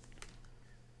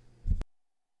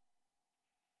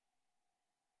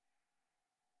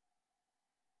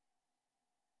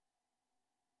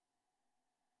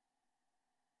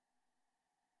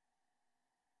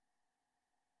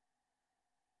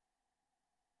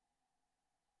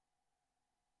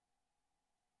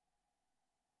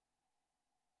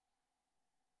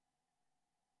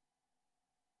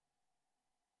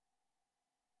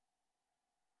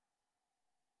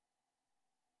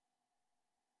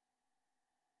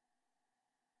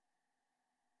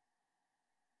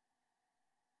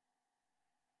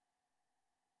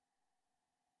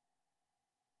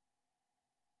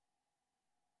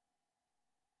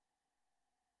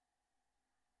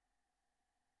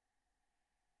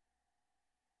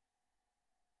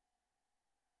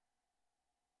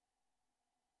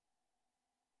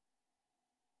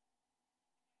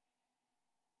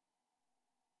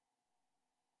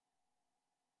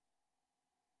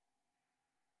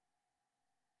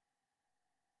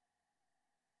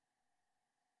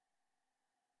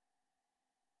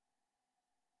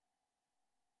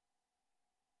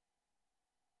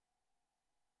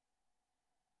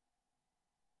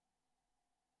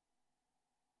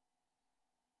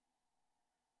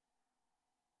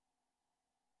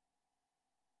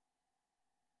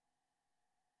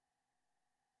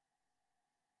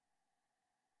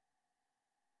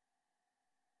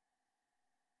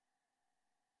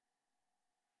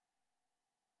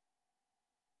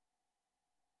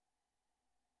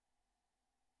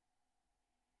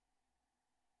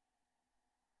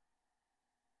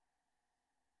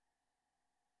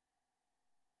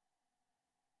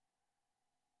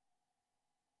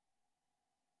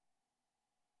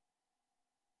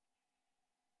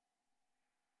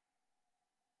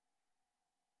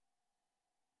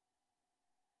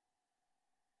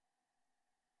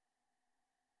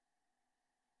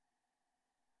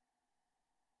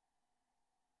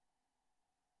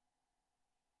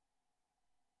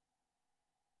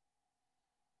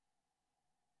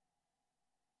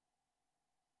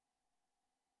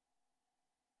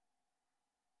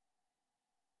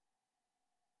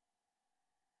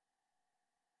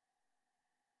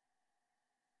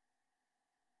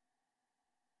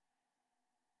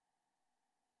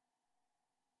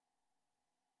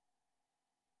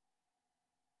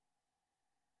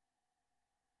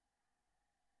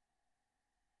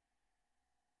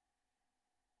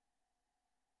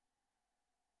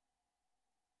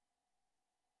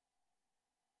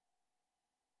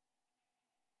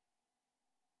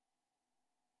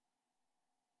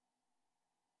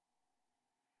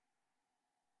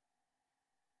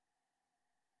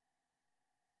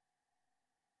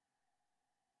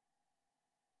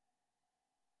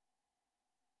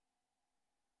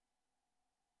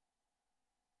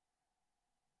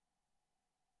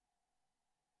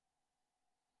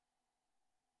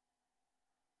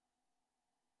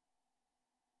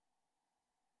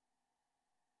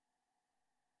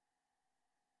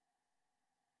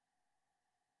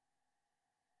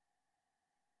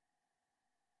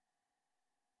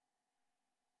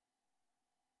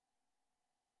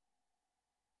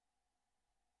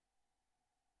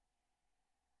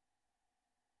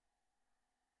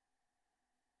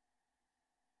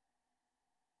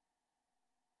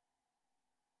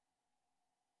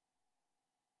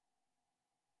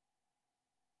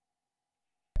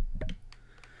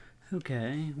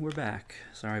 Okay, we're back.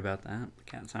 Sorry about that. The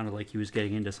cat sounded like he was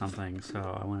getting into something,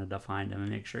 so I wanted to find him and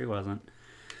make sure he wasn't.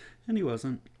 And he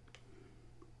wasn't.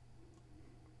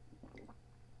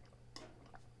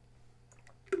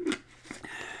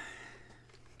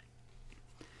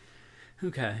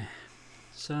 Okay,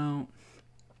 so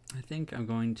I think I'm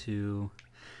going to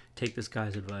take this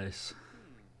guy's advice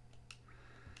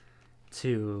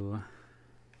to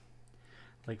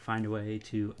like find a way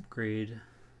to upgrade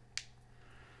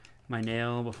my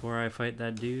nail before I fight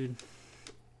that dude.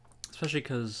 Especially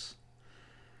because,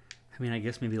 I mean, I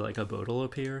guess maybe like a boat will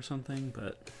appear or something,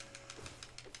 but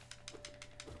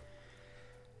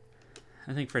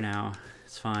I think for now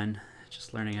it's fine.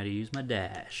 Just learning how to use my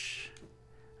dash.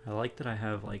 I like that I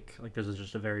have like there's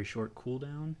just a very short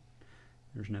cooldown.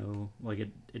 There's no like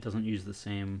it doesn't use the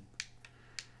same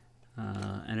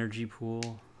energy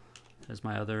pool as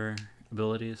my other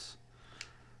abilities.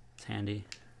 It's handy.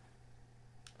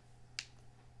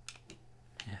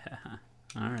 Yeah.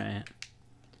 All right.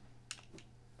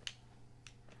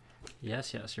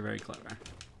 Yes, yes, you're very clever.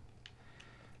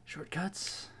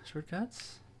 Shortcuts,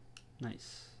 shortcuts.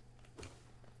 Nice.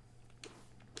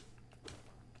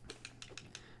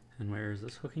 And where is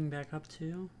this hooking back up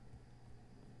to?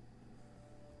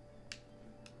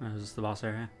 Oh, is this the boss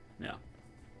area? Yeah.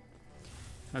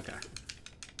 Okay.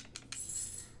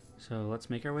 So let's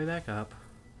make our way back up.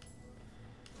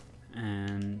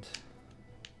 And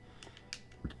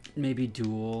maybe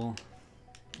duel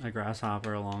a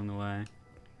grasshopper along the way.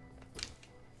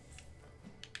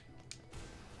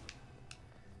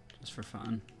 Just for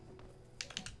fun.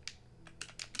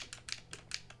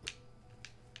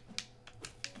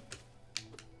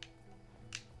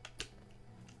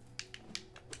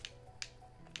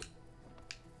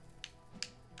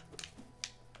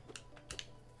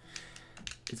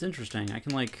 It's interesting. I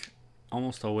can like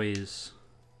almost always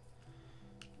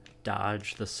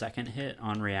dodge the second hit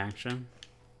on reaction,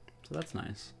 so that's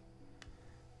nice.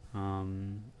 I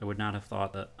would not have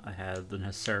thought that I had the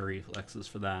necessary reflexes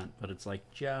for that, but it's like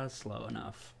just slow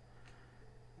enough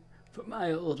for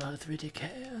my old arthritic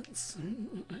hands.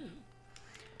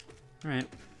 Alright.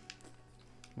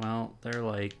 Well, they're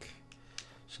like...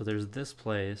 So there's this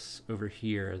place over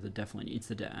here that definitely needs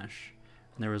the dash.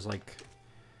 And there was like...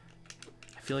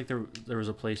 I feel like there was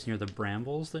a place near the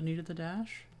brambles that needed the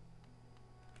dash.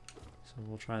 So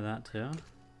we'll try that too.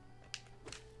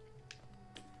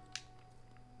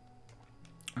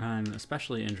 I'm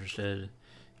especially interested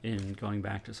in going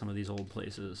back to some of these old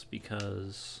places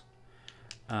because,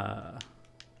 I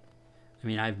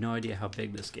mean, I have no idea how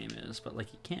big this game is, but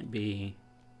like it can't be,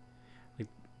 like,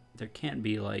 there can't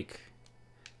be like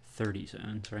 30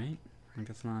 zones, right? Like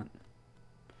it's not,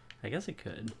 I guess it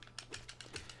could.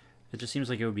 It just seems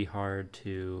like it would be hard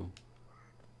to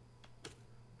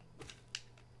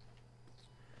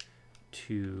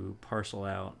parcel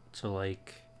out. So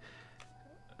like,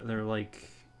 they're like,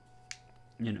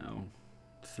 you know,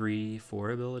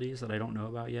 3-4 abilities that I don't know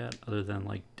about yet, other than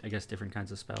like, I guess different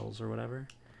kinds of spells or whatever.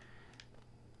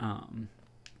 But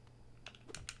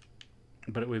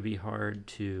it would be hard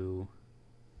to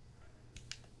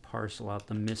parcel out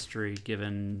the mystery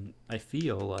given I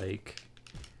feel like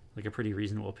a pretty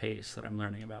reasonable pace that I'm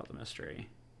learning about the mystery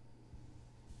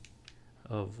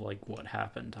of like what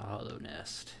happened to Hollow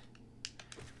Nest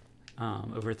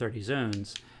over 30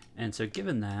 zones. And so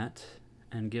given that,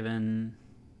 and given,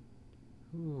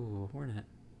 ooh, Hornet,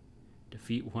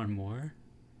 defeat one more.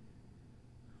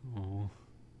 Oh,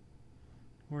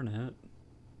 Hornet,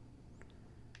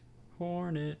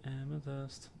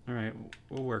 Amethyst. All right,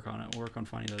 we'll work on it. We'll work on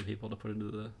finding other people to put into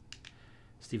the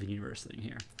Steven Universe thing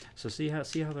here. So see how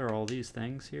there are all these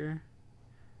things here.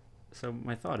 So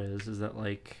my thought is that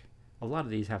like a lot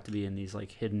of these have to be in these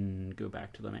like hidden go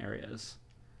back to them areas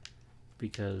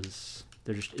because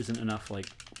there just isn't enough like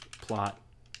plot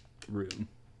room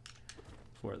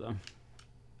for them.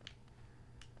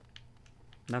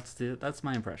 That's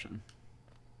my impression.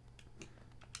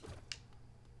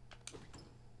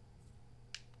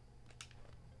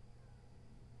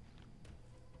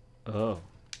 Oh,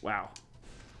 wow.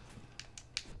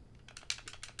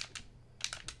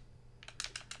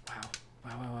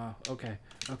 Wow. Okay.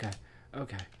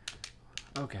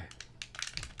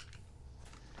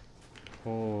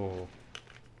 Oh.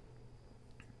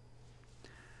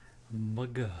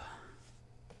 Mugga.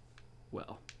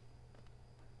 Well.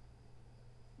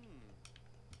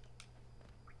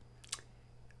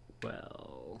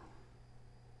 Well.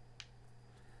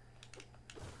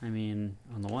 I mean,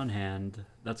 on the one hand,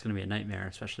 that's going to be a nightmare,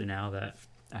 especially now that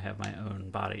I have my own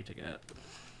body to get.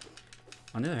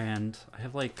 On the other hand, I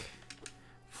have like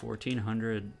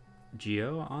 1400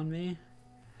 Geo on me,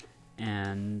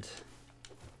 and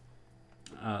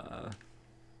I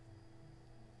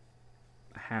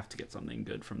have to get something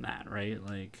good from that, right?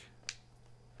 Like,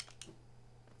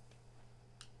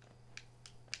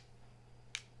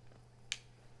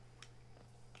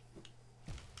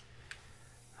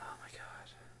 oh my god.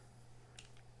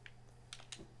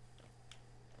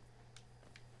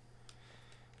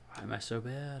 Why am I so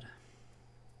bad?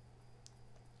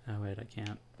 Oh wait, I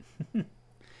can't.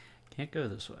 Can't go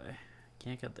this way.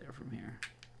 Can't get there from here.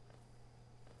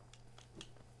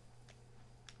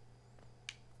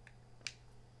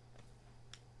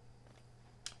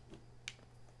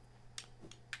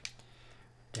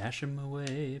 Dashing my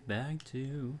way back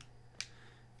to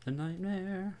the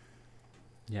nightmare.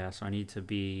 Yeah, so I need to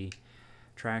be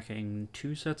tracking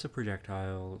 2 sets of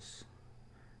projectiles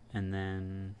and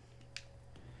then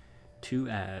 2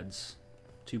 ads.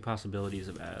 2 possibilities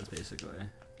of ads, basically.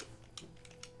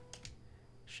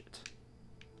 Shit.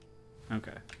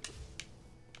 Okay.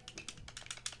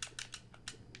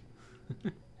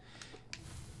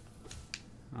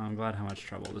 I'm glad how much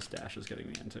trouble this dash is getting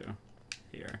me into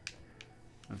here.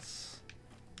 That's...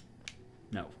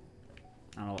 No.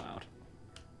 Not allowed.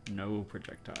 No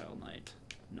projectile knight.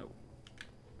 No.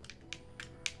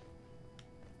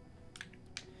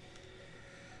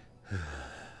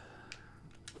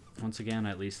 Once again,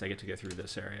 at least I get to go through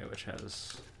this area, which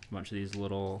has a bunch of these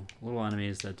little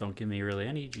enemies that don't give me really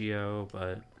any geo,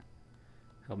 but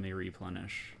help me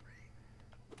replenish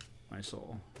my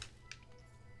soul.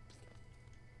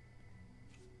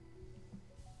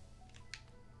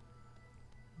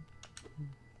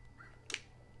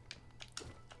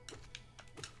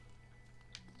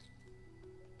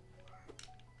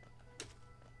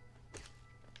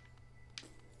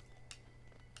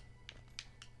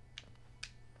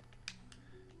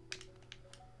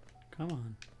 Come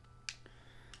on.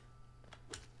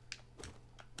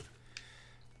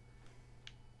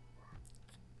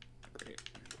 Great.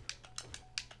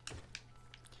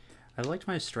 I liked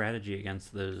my strategy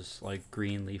against those like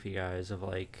green leafy guys of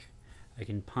like I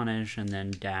can punish and then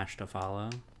dash to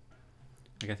follow.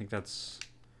 Like I think it's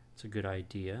a good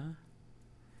idea.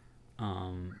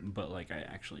 But like I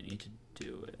actually need to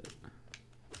do it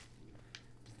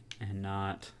and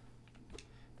not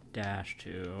dash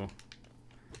to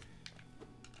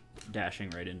dashing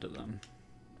right into them.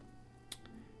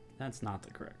 That's not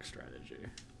the correct strategy.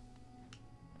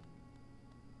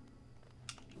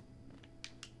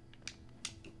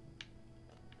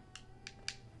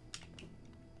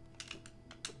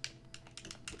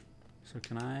 So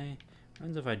can I... What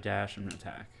happens if I dash and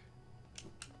attack?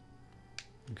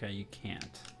 Okay, you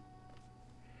can't.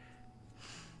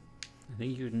 I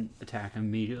think you can attack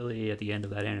immediately at the end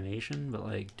of that animation, but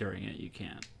like during it you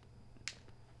can't.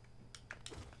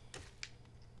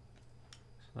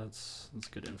 So that's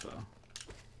good info.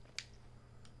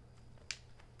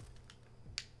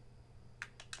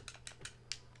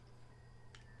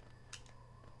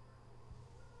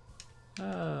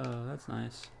 Oh, that's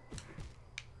nice.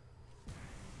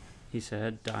 He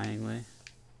said, dyingly.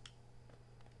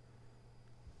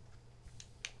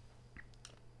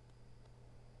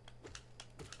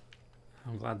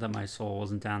 I'm glad that my soul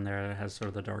wasn't down there. It has sort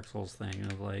of the Dark Souls thing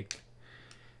of like,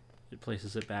 it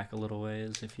places it back a little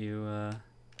ways if you,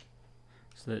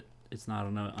 so that it's not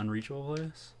an unreachable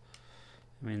place.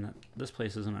 I mean, this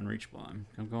place isn't unreachable.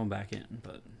 I'm going back in,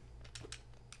 but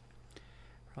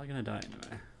probably gonna die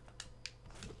anyway.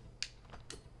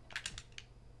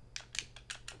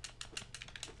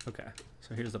 Okay,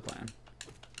 so here's the plan.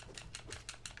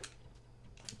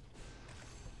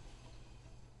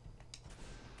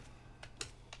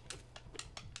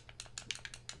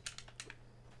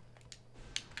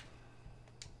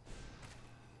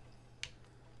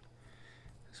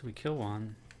 So we kill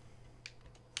one.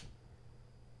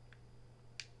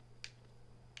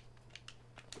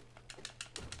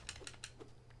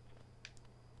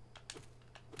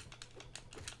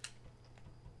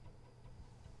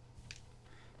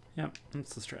 Yep,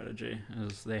 that's the strategy,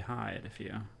 is they hide if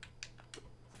you...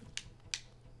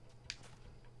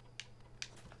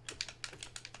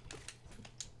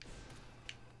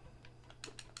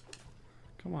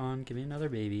 Come on, give me another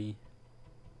baby.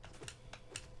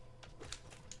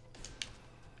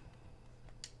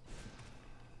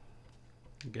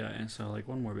 Okay, so like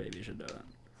one more baby should do it.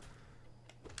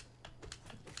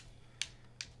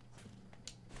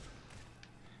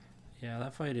 Yeah,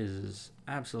 that fight is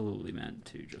absolutely meant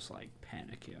to just like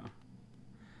panic you.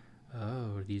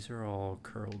 Oh, these are all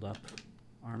curled up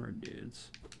armored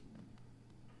dudes.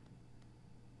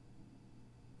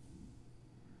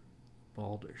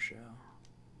 Balder Show.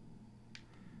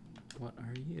 What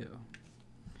are you?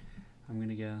 I'm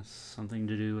gonna guess something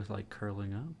to do with like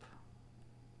curling up.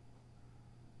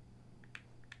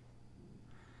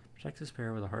 Protect this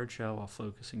pair with a hard shell while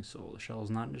focusing soul. The shell is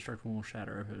not indestructible and will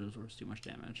shatter if it absorbs too much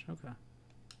damage. Okay.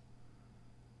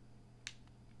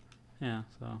 Yeah,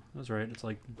 so that was right. It's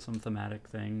like some thematic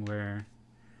thing where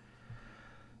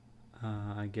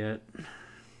I get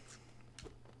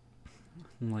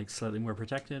like slightly more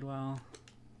protected while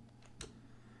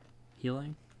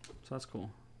healing. So that's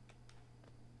cool.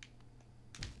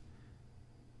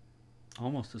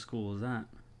 Almost as cool as that.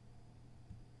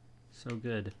 So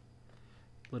good.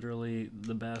 Literally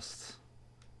the best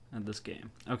at this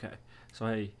game. Okay, so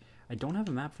I I don't have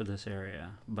a map for this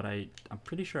area, but I'm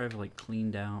pretty sure I've like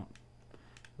cleaned out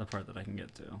the part that I can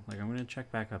get to. Like I'm gonna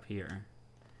check back up here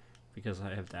because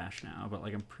I have dash now, but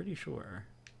like I'm pretty sure.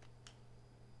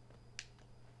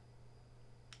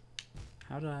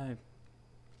 How did I?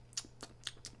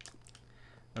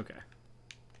 Okay.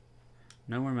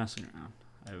 No more messing around.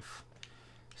 I have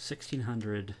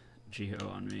 1600 geo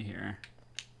on me here.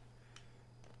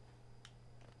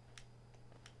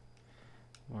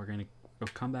 We're gonna go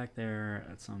come back there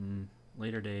at some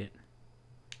later date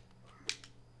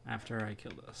after I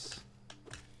kill this.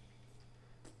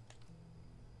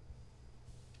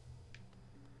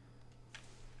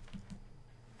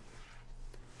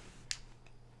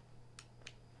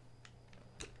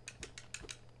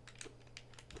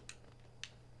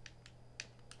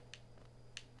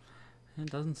 It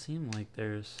doesn't seem like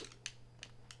there's...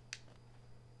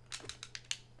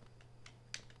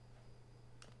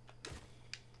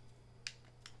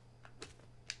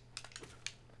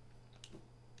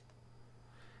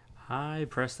 I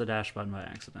pressed the dash button by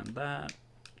accident. That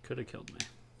could have killed me.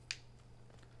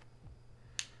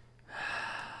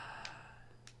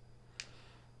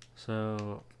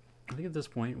 So, I think at this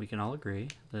point we can all agree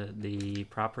that the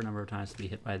proper number of times to be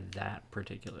hit by that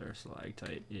particular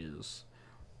stalactite is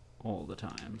all the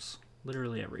times.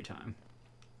 Literally every time.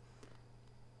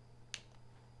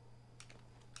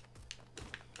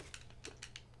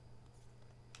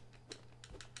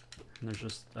 And there's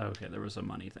just... okay, there was a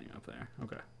money thing up there.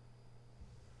 Okay.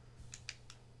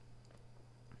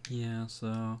 Yeah, so...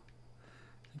 I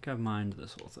think I've mined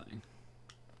this whole thing.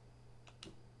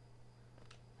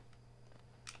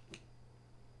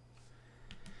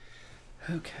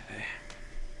 Okay.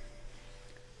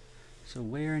 So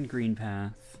where in Green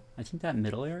Path? I think that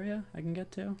middle area I can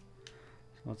get to.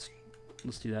 So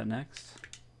let's do that next.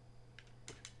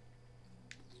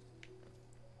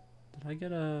 Did I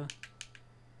get a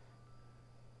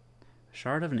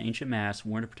shard of an ancient mass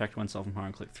worn to protect oneself from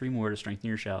harm? Click 3 more to strengthen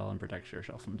your shell and protect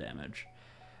yourself from damage.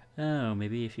 Oh,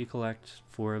 maybe if you collect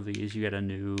 4 of these, you get a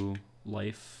new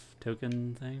life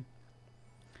token thing.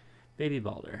 Baby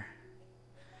Balder.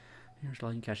 Here's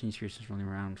all you catching these creatures running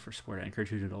around for sport. I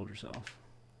encourage you to indulge yourself.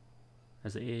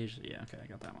 As they age, yeah, okay, I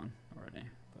got that one already,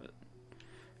 but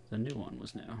the new one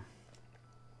was new.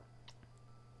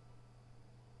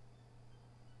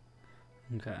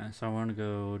 Okay, so I want to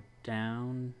go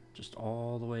down, just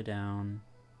all the way down,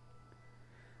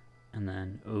 and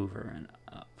then over and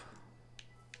up.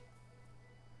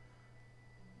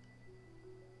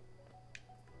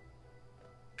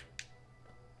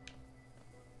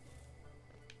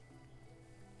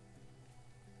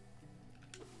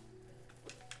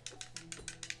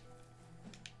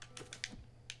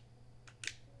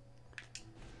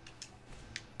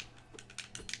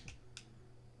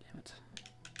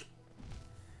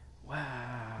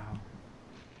 Wow.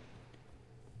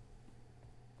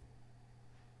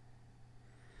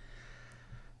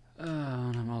 Oh,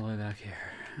 and I'm all the way back here.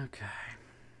 Okay.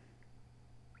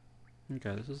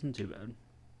 Okay, this isn't too bad.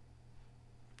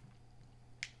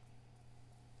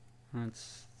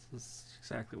 That's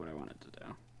exactly what I wanted to do.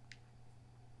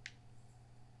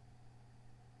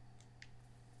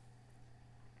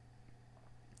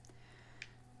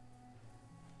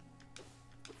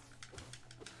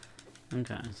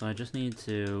 Okay, so I just need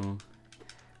to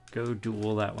go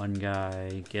duel that one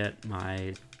guy, get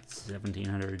my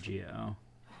 1700 geo,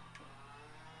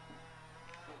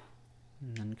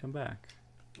 and then come back.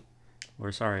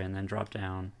 Or sorry, and then drop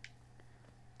down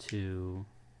to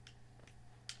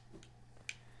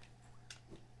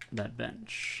that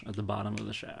bench at the bottom of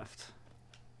the shaft.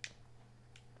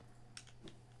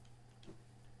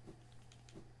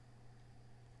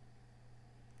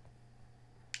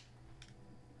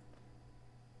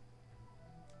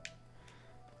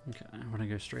 Okay, I want to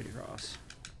go straight across.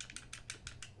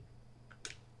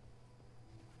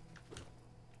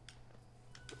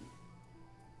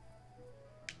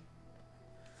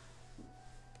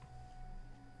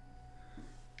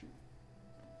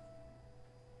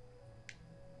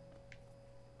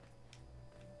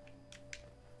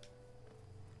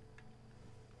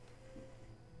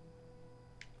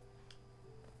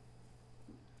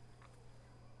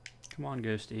 Come on,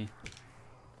 Ghosty.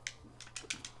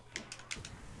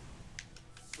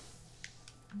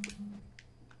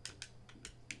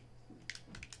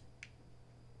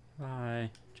 Bye.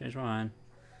 Change my mind.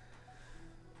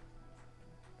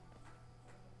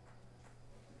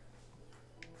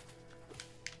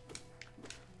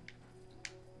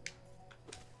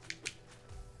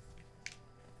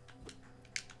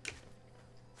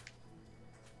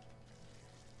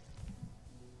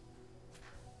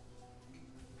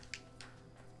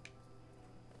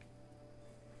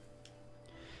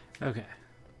 Okay.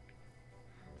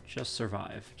 Just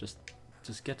survive. Just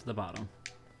get to the bottom.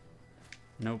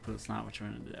 Nope, that's not what you're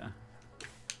gonna do.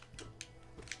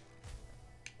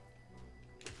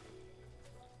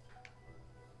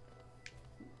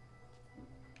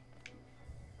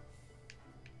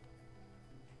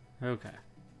 Okay.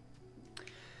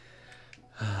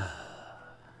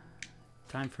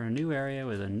 Time for a new area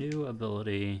with a new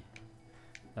ability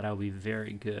that I'll be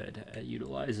very good at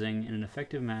utilizing in an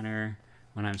effective manner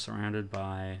when I'm surrounded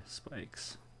by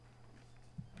spikes.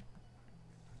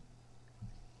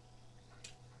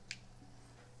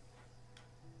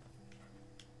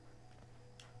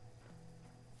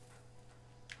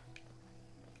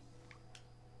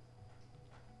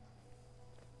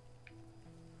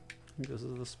 I think this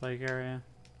is the spike area.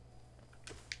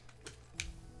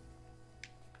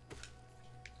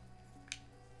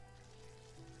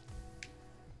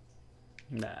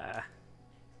 Nah.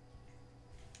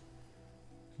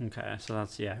 Okay, so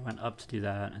that's, yeah, I went up to do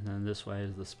that, and then this way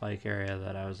is the spike area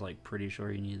that I was like pretty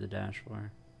sure you need the dash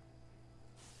for.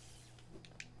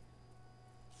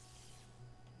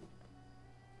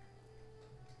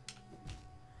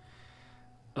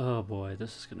 Oh boy,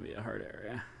 this is gonna be a hard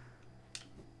area.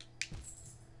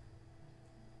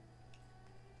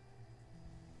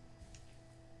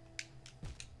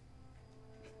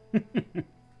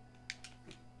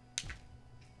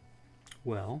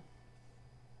 Well,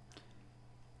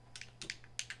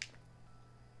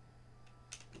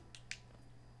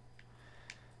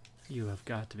 you have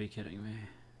got to be kidding me.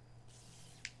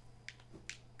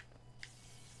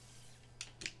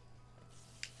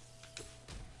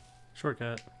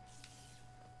 Shortcut.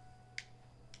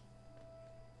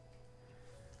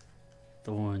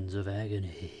 Thorns of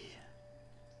Agony.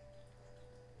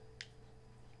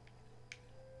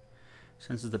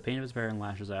 Senses the pain of its bear and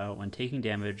lashes out. When taking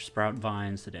damage, sprout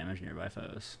vines to damage nearby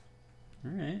foes.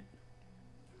 Alright.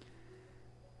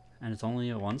 And it's only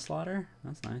a one slaughter?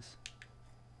 That's nice.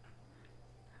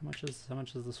 How much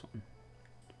is this one?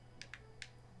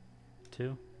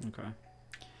 2? Okay.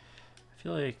 I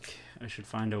feel like I should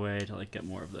find a way to like get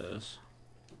more of those.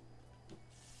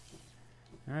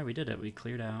 Alright, we did it. We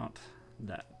cleared out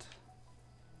that.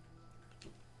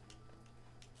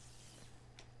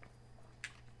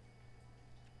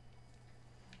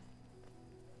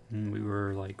 And we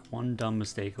were like one dumb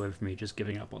mistake away from me just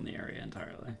giving up on the area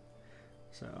entirely.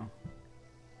 So,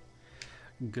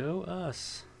 go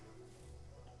us.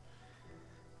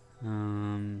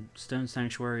 Stone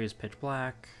Sanctuary is pitch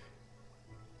black.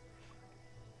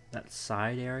 That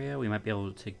side area we might be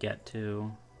able to get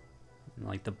to,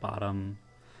 like the bottom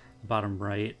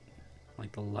right,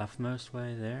 like the leftmost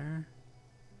way there.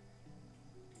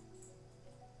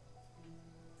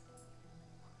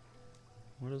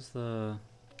 What is the...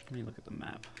 Let me look at the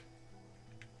map.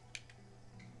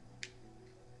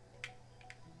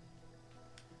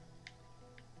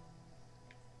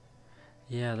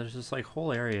 Yeah, there's this like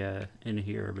whole area in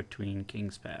here between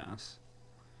King's Pass.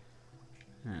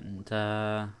 And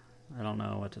I don't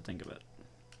know what to think of it.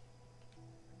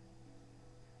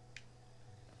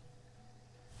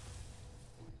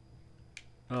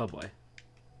 Oh boy.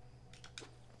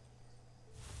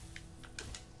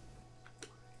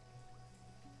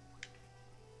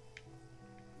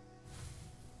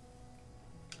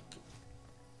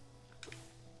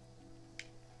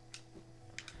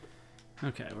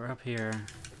 Okay, we're up here.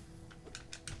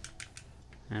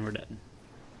 And we're dead.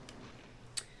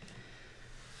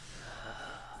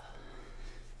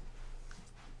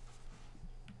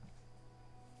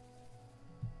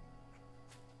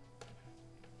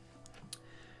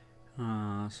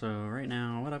 So right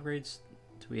now, what upgrades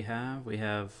do we have? We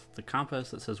have the compass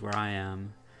that says where I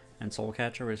am, and Soul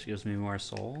Catcher, which gives me more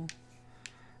soul.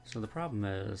 So the problem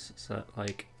is that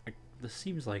like this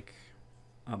seems like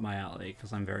up my alley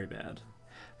because I'm very bad,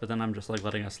 but then I'm just like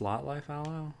letting a slot life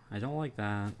allow. I don't like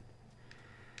that,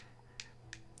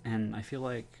 and I feel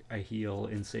like I heal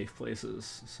in safe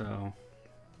places, so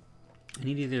I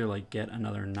need to either like get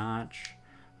another notch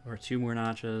or 2 more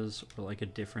notches or like a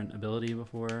different ability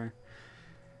before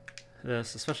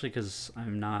this, especially because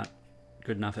I'm not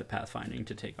good enough at pathfinding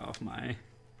to take off my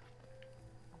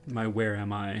where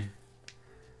am I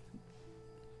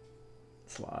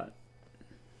slot.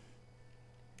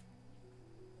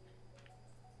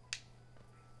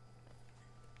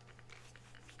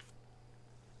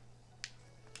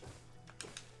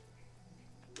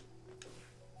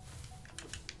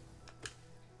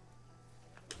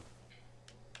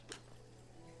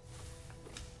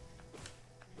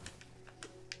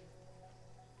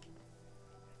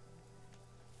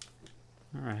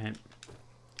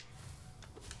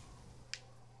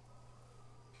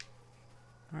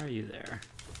 Why are you there?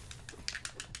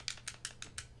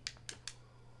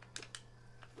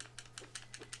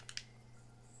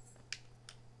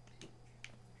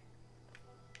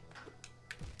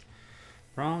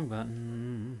 Wrong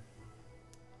button.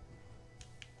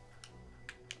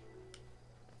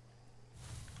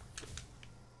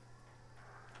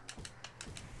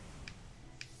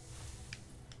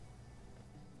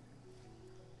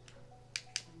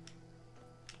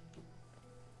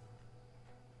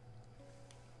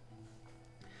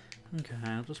 Okay,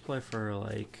 I'll just play for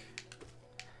like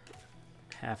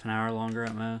half an hour longer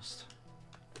at most.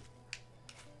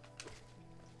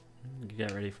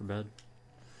 Get ready for bed.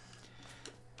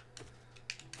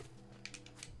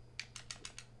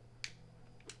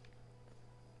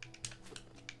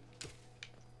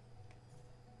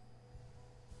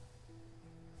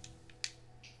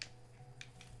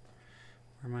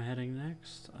 Where am I heading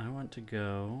next? I want to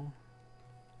go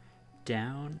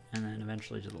down and then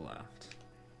eventually to the left.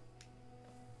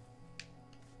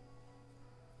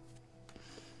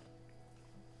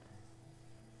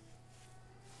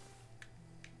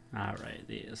 Alright,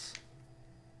 these.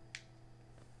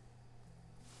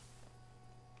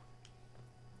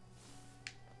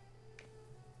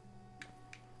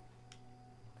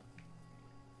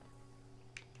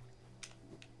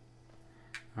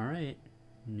 Alright,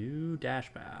 new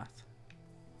dash path.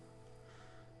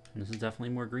 And this is definitely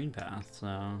more green path,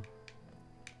 so...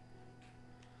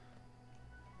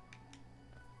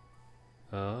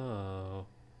 Oh.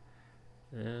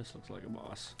 This looks like a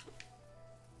boss.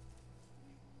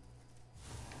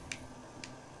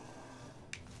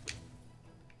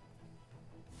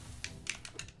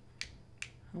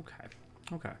 Okay,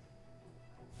 okay.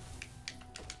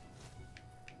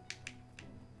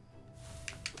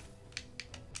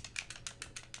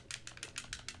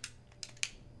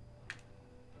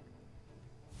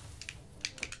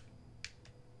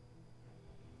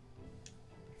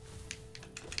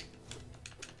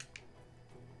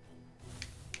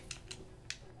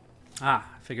 Ah,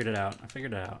 I figured it out. I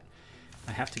figured it out.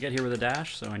 I have to get here with a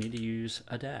dash, so I need to use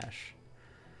a dash.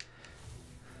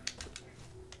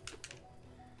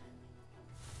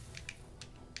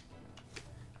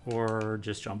 Or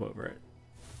just jump over it.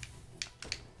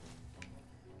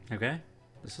 Okay,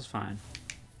 this is fine.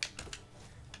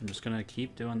 I'm just gonna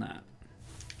keep doing that.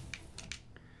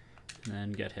 And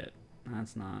then get hit.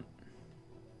 That's not...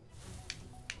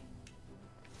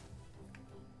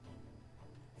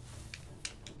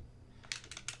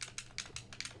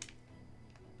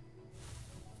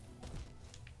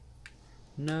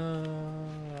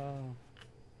 No.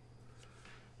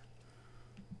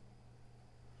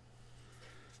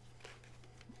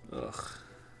 Ugh.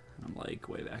 I'm like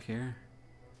way back here.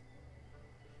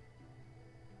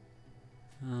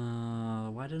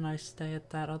 Why didn't I stay at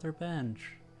that other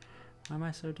bench? Why am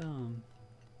I so dumb?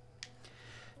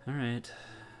 Alright.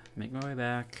 Make my way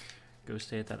back. Go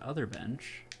stay at that other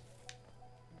bench.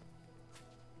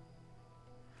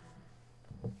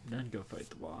 Then go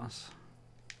fight the boss.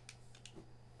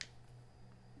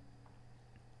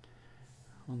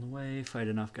 On the way, fight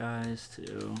enough guys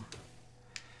to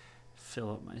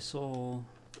fill up my soul.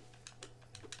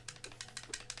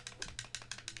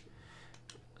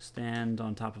 Stand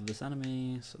on top of this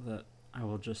enemy so that I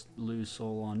will just lose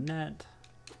soul on net.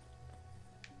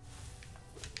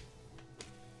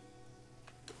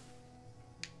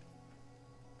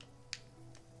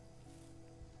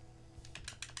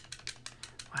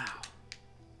 Wow.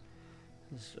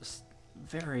 This is just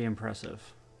very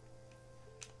impressive.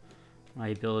 My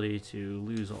ability to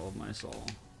lose all of my soul.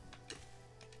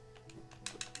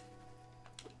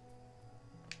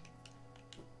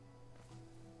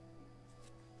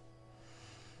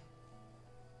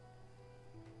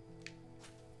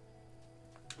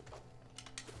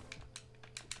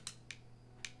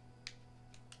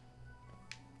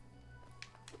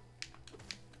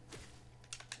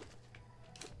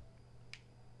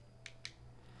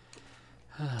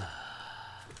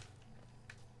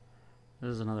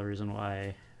 This is another reason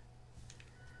why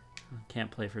I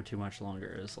can't play for too much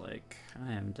longer, is like,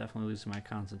 I am definitely losing my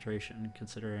concentration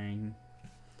considering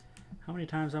how many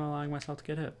times I'm allowing myself to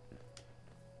get hit.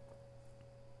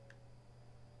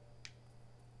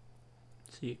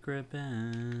 Secret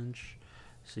bench,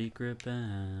 secret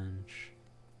bench.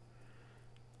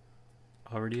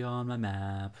 Already on my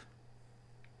map.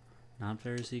 Not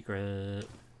very secret.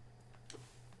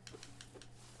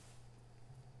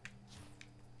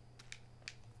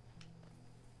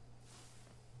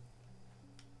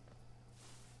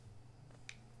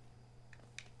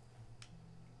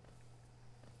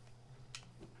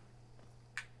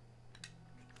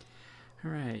 All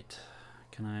right,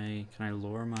 can I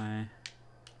lure my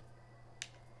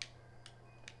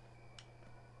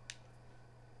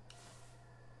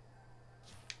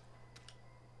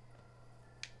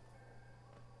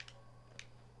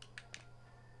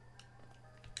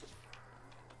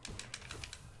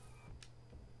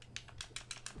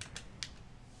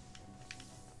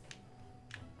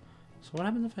So what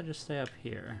happens if I just stay up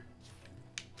here?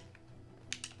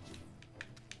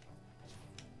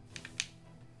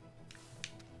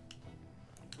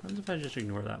 What happens if I just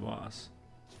ignore that boss?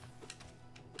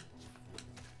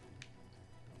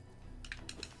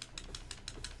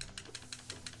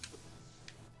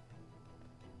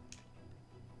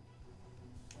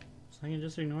 So I can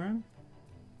just ignore him?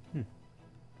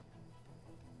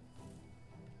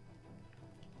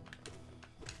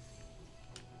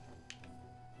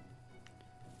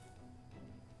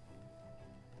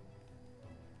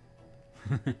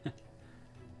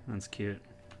 That's cute.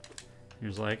 He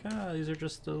was like, ah, these are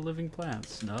just living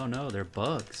plants. No, no, they're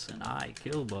bugs, and I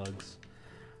kill bugs.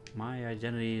 My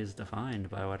identity is defined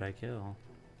by what I kill.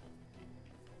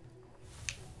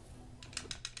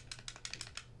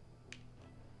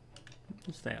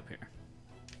 Let's stay up here.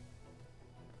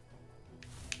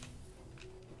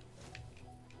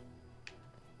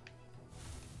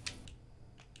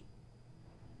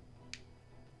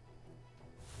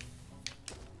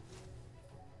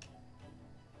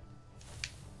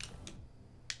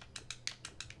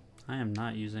 I am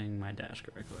not using my dash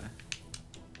correctly.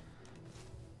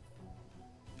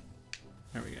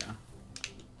 There we go.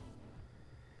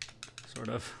 Sort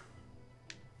of.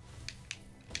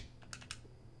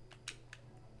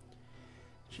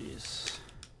 Jeez.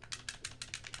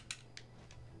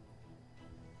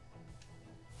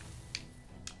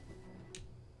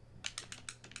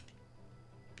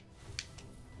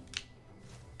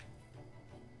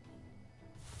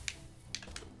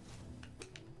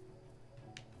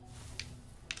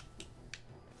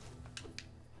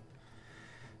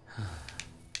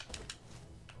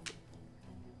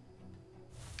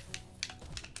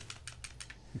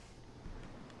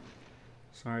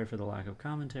 Sorry for the lack of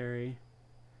commentary.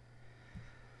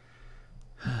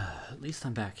 At least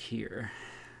I'm back here,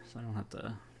 so I don't have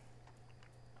to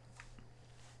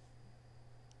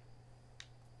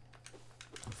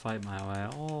fight my way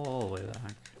all the way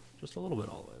back. Just a little bit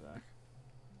all the way back.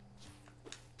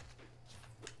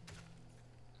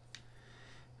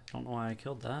 Don't know why I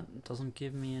killed that. It doesn't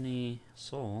give me any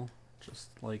soul,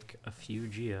 just like a few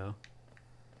geo.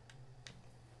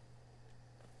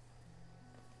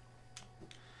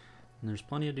 And there's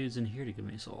plenty of dudes in here to give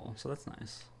me soul, so that's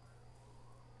nice.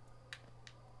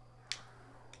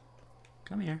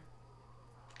 Come here.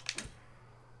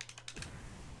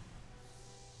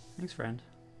 Thanks, friend.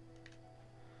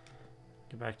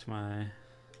 Get back to my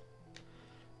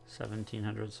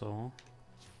 1700 soul.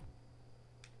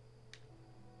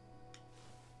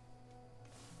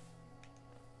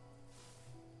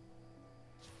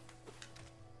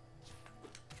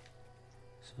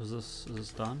 So is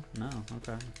this done? No,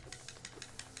 okay.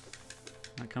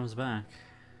 That comes back.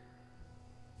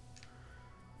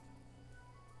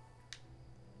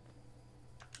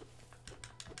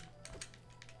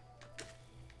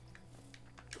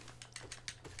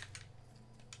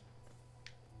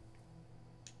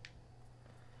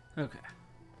 Okay.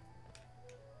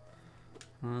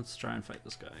 Let's try and fight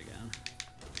this guy again.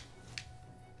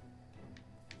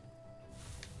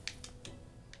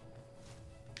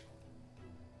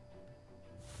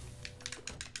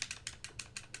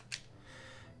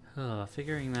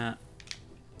 Figuring that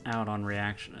out on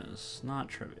reaction is not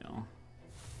trivial.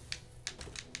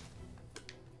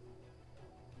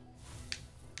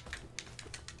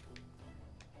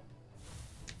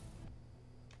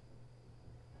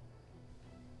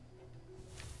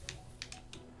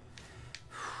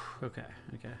 Okay.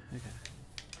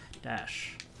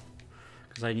 Dash.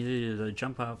 Because I needed to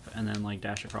jump up and then like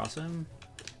dash across him,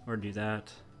 or do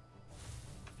that.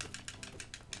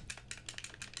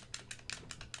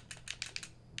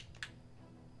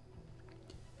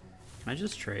 Can I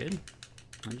just trade?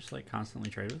 Can I just like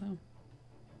constantly trade with him?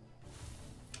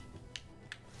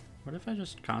 What if I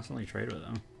just constantly trade with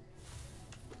him?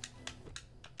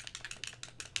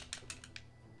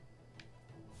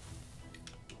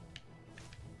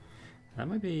 That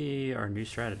might be our new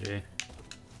strategy.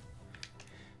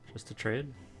 Just to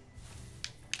trade.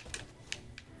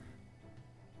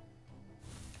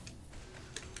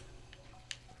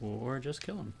 Or just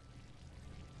kill him.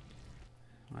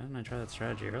 Why didn't I try that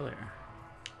strategy earlier?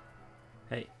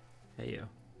 Hey. Hey, you.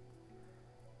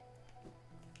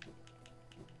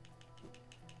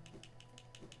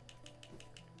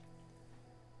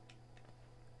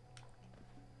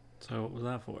 So what was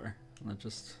that for? That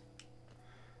just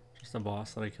a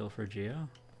boss that I kill for Geo?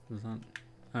 Is that...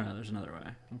 Oh no, there's another way.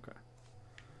 Okay.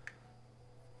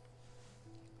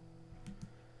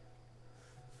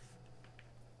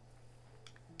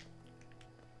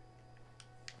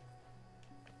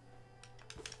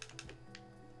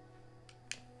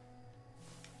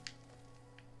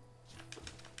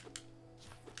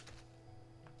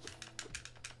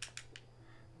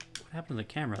 What happened to the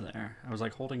camera there? I was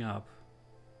like holding up,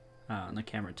 and the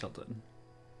camera tilted.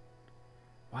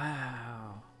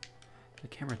 Wow, the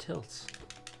camera tilts.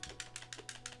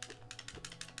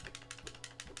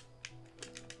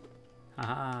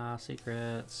 Haha,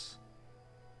 secrets.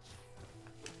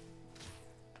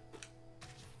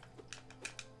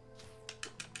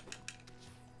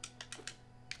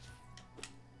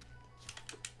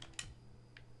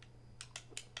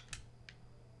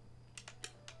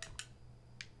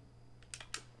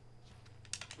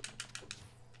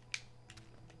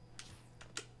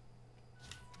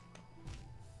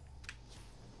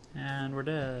 And we're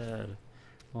dead.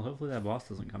 Well, hopefully that boss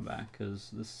doesn't come back,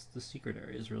 because this secret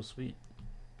area is real sweet.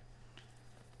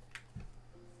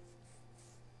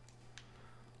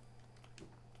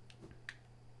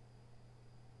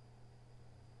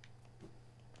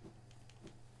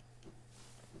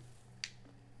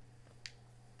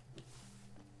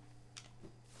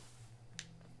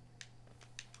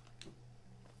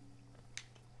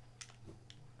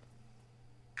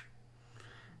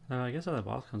 I guess if the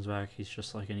boss comes back, he's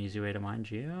just like an easy way to mine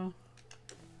Geo?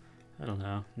 I don't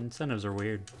know. Incentives are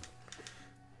weird.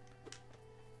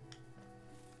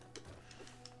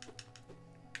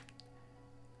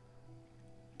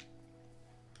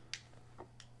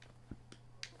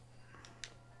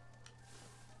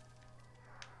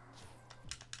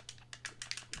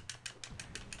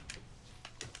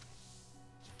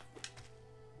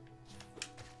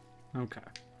 Okay.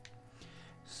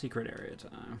 Secret area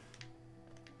time.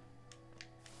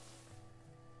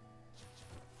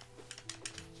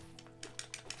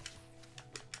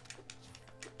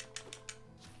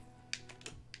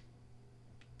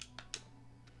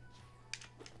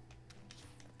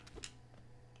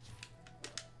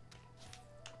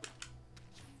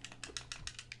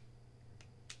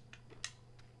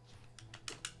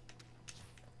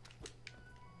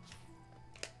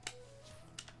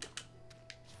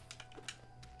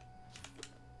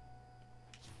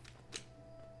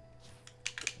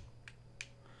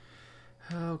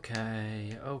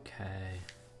 Okay, okay.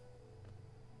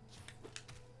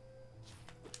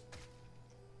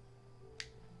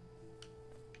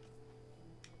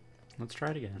 Let's try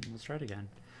it again. Let's try it again.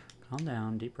 Calm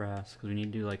down, deep breaths, because we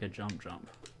need to do like a jump.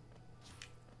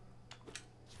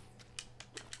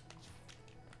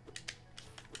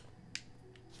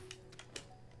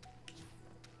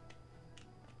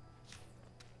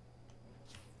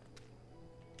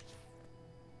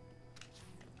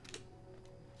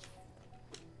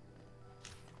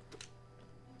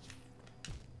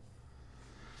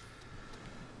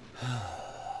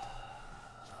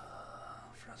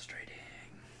 Frustrating.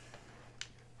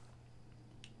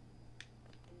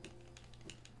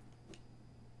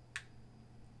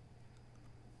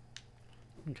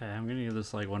 Okay, I'm gonna give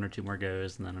this like 1 or 2 more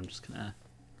goes, and then I'm just gonna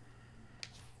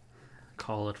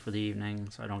call it for the evening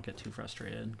so I don't get too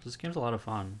frustrated. Because this game's a lot of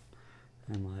fun,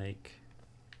 and like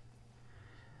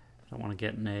I don't want to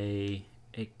get in a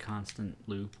constant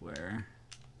loop where I'm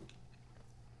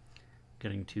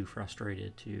getting too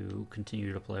frustrated to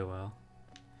continue to play well.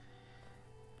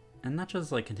 And not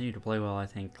just like continue to play well, I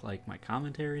think like my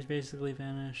commentary's basically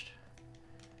vanished.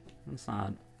 It's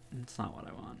not what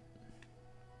I want.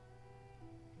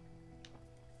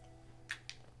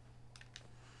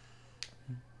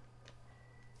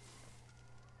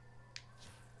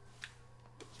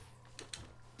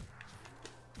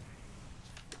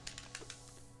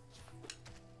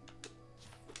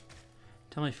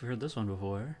 Tell me if you've heard this one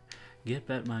before. Get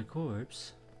back my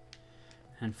corpse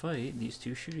and fight these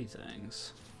 2 shooty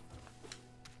things.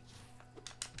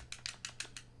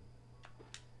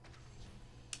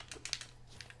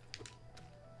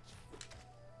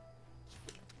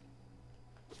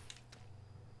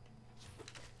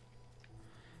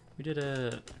 We did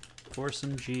a for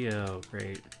some Geo,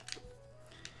 great.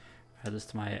 Add this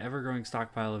to my ever-growing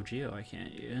stockpile of Geo I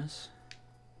can't use.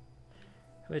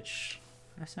 Which,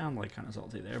 I sound like kind of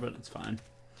salty there, but it's fine.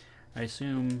 I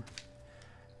assume,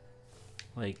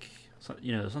 like, so,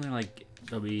 you know, something like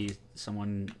there'll be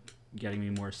someone getting me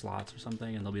more slots or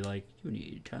something, and they'll be like, you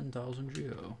need 10,000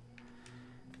 Geo.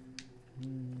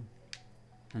 And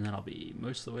then I'll be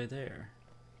most of the way there.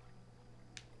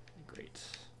 Great.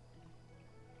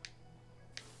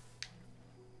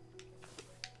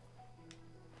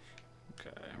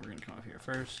 Okay, we're gonna come up here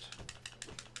first.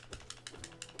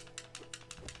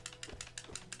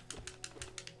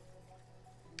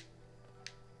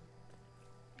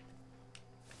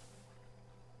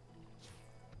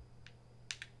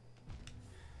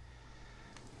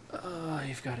 Oh,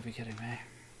 you've got to be kidding me.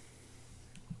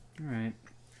 All right,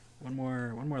 one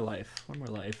more life, and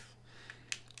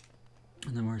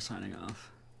then we're signing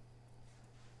off.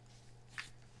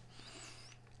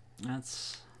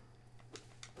 That's... I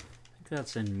think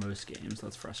that's in most games.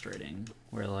 That's frustrating.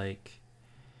 Where, like,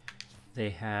 they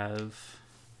have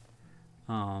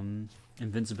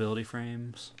invincibility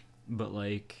frames, but,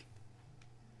 like,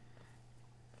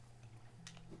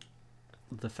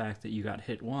 the fact that you got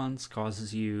hit once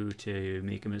causes you to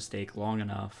make a mistake long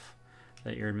enough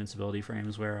that your invincibility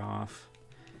frames wear off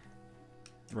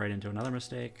right into another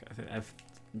mistake.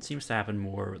 It seems to happen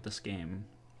more with this game.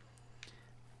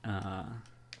 I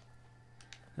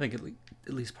think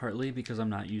at least partly because I'm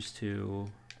not used to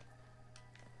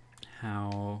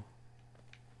how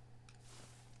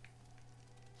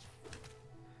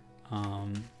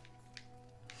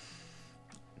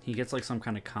he gets like some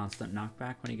kind of constant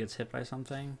knockback when he gets hit by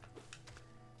something.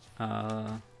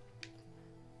 Like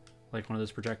one of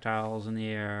those projectiles in the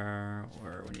air,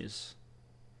 or when he's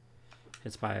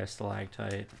hits by a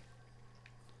stalactite.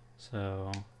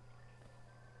 So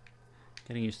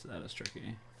getting used to that is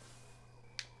tricky.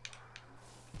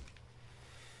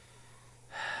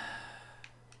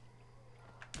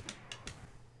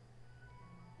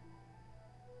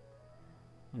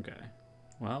 Okay.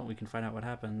 Well, we can find out what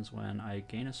happens when I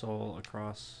gain a soul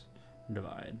across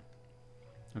divide.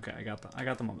 Okay, I got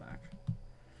them all back.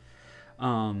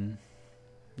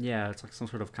 Yeah, it's like some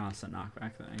sort of constant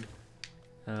knockback thing.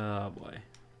 Oh boy.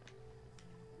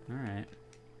 Alright.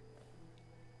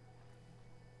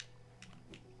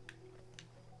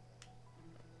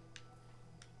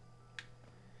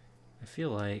 I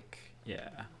feel like, yeah,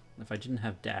 if I didn't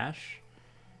have dash,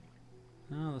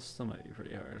 oh, this still might be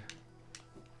pretty hard.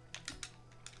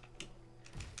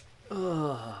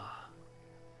 Ugh.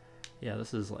 Yeah,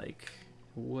 this is like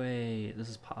this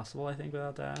is possible, I think,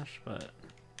 without dash, but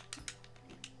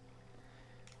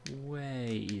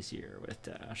way easier with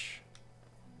dash.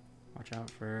 Watch out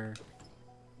for...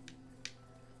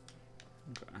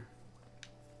 Okay.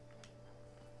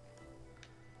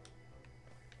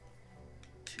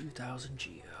 2,000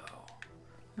 Geo.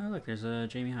 Oh, look, there's a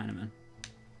Jamie Heineman.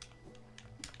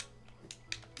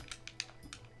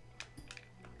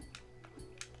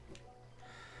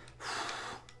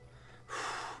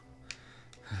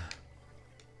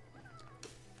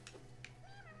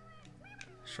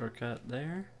 Shortcut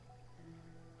there.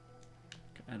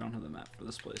 Okay, I don't have the map for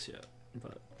this place yet,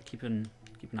 but keep an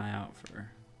eye out for...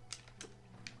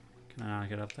 Can I not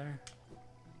get up there?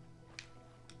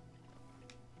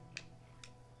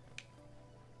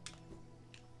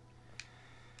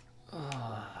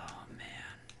 Oh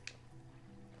man.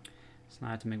 So now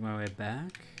I have to make my way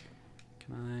back.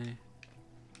 Can I?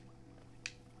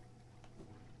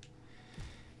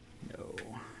 No.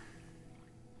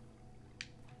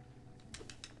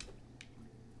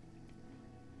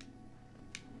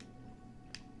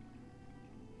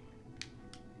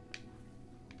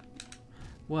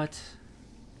 What?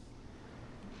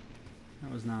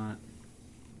 That was not...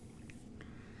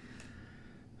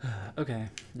 Okay,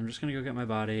 I'm just gonna go get my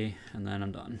body, and then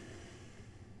I'm done.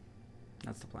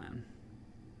 That's the plan.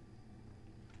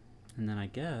 And then I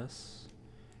guess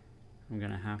I'm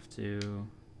gonna have to...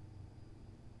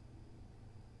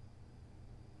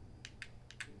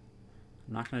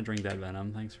 I'm not gonna drink that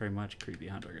venom. Thanks very much, creepy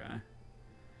hunter guy.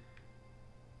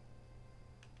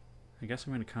 I guess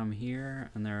I'm gonna come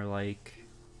here, and there are like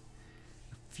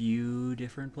a few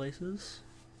different places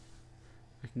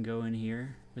I can go in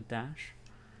here with dash.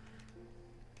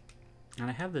 And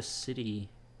I have this city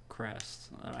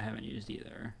crest that I haven't used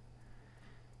either.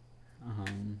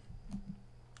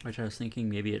 Which I was thinking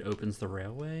maybe it opens the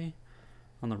railway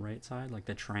on the right side, like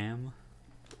the tram.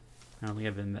 I don't think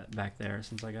I've been back there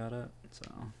since I got it, so...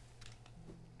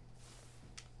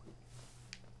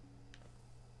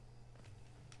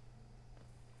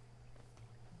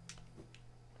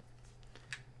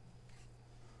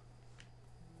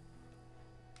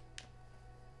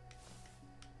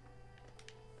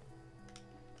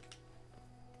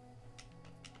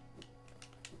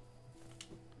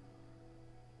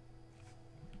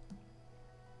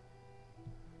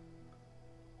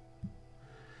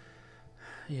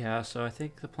 Yeah, so I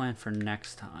think the plan for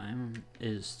next time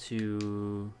is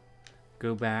to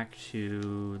go back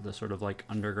to the sort of like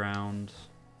underground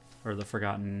or the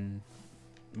forgotten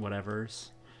whatevers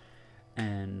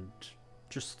and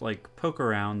just like poke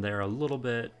around there a little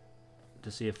bit to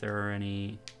see if there are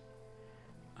any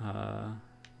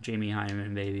Jamie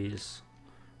Hyneman babies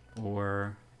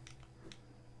or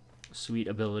sweet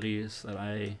abilities that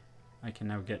I can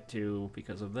now get to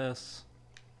because of this.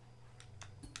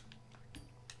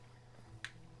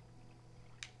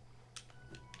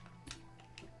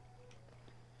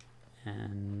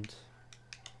 And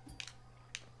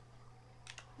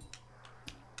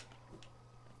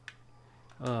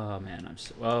Oh man, I'm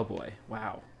so. Oh boy.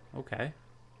 Wow. Okay.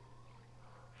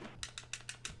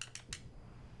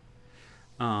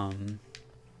 Oh,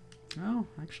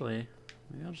 actually,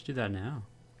 maybe I'll just do that now.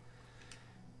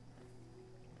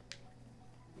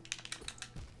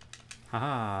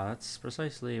 Haha, that's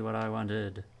precisely what I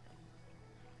wanted.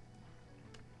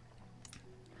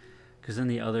 Because then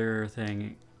the other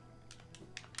thing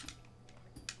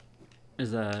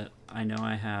is that I know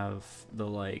I have the,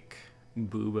 like,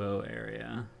 Bubo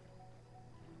area.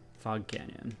 Fog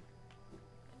Canyon.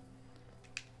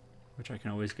 Which I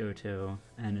can always go to,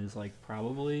 and is, like,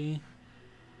 probably,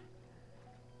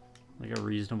 like, a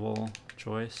reasonable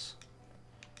choice.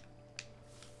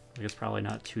 Like, it's probably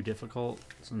not too difficult,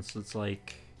 since it's,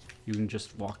 like, you can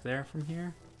just walk there from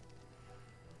here.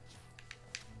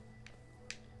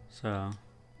 So,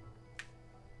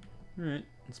 alright,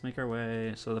 let's make our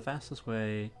way. So the fastest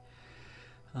way,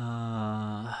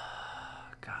 God,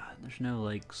 there's no,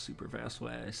 like, super fast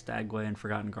way. Stagway and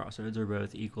Forgotten Crossroads are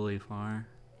both equally far.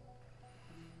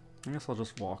 I guess I'll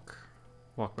just walk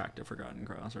back to Forgotten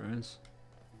Crossroads.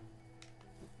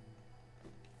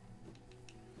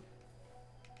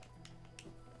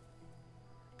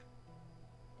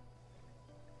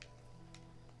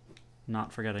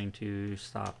 Not forgetting to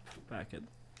stop back at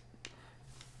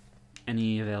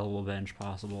any available bench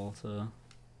possible to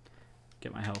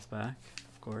get my health back,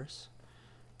 of course.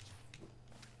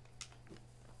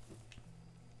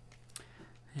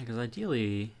 Yeah, because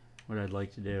ideally what I'd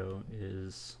like to do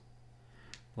is,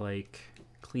 like,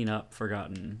 clean up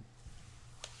Forgotten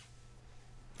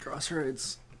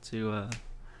Crossroads to,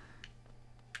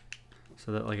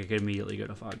 so that, like, I could immediately go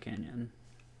to Fog Canyon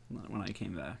when I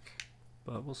came back.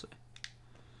 But we'll see.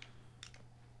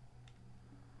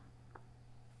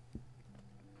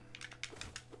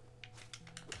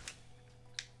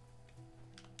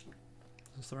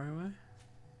 Is this the right way?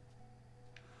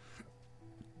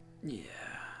 Yeah.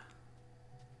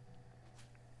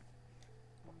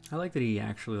 I like that he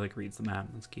actually, like, reads the map.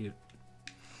 That's cute.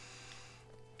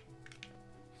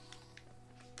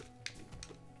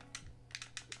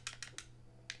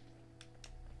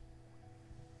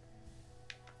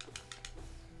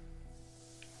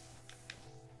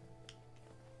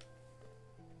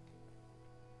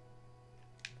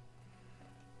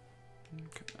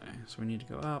 Okay, so we need to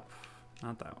go up.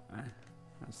 Not that way.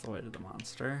 That's the way to the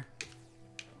monster.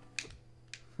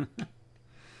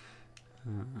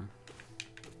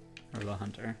 Or the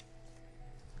hunter.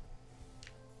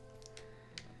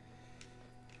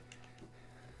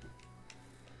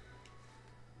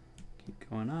 Keep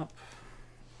going up.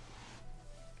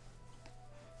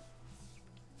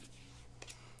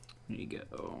 There you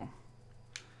go.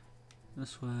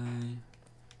 This way.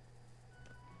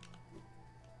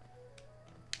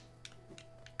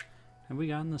 Have we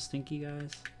gotten the stinky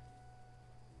guys?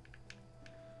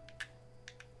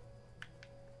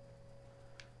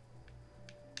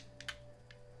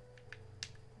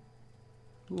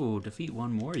 Ooh, defeat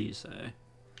one more, you say?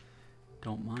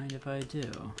 Don't mind if I do.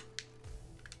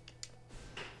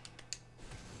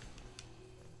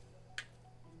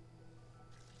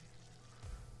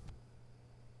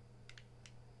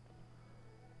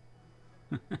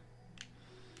 I'm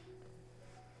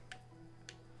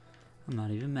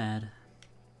not even mad.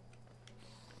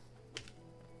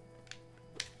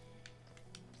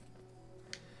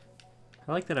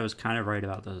 I like that I was kind of right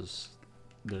about those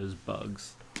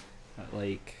bugs.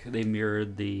 Like, they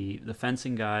mirrored the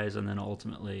fencing guys, and then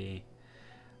ultimately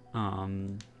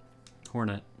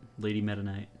Hornet, Lady Meta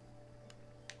Knight,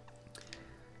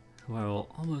 who I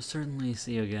will almost certainly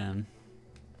see again.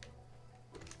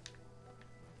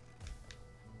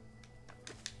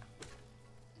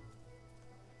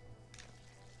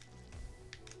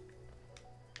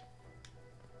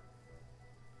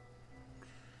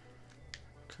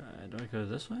 Okay, do I go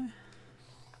this way?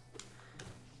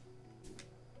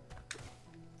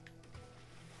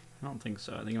 I don't think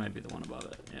so. I think it might be the one above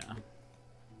it. Yeah.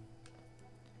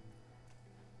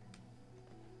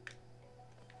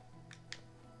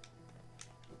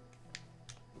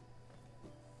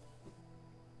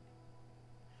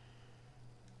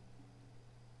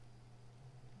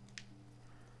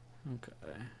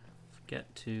 Okay.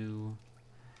 Get to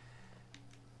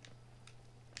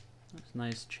this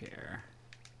nice chair.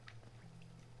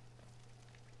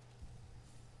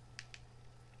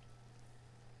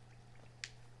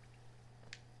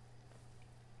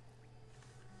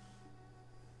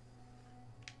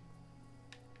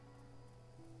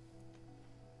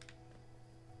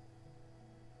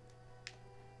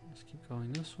 Just keep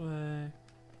going this way.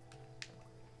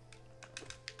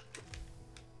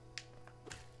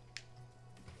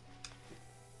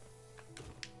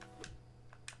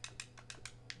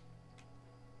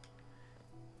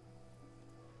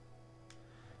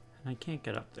 I can't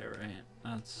get up there, right?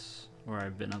 That's where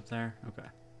I've been up there? Okay.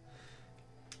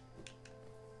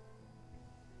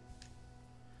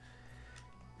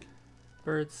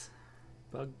 Birds.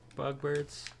 Bug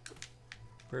birds.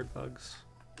 Bird bugs.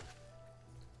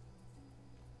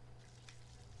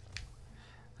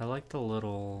 I like the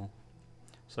little...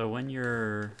 So when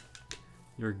your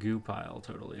goo pile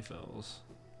totally fills,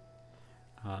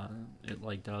 it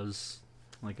like does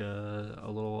like a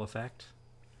little effect.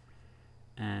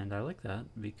 And I like that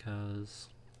because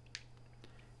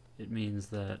it means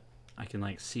that I can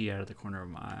like see out of the corner of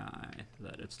my eye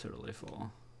that it's totally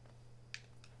full.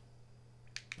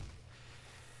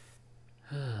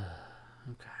 Okay.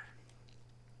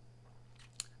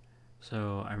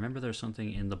 So I remember there's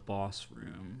something in the boss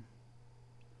room,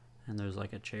 and there's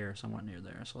like a chair somewhat near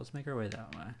there. So let's make our way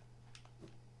that way.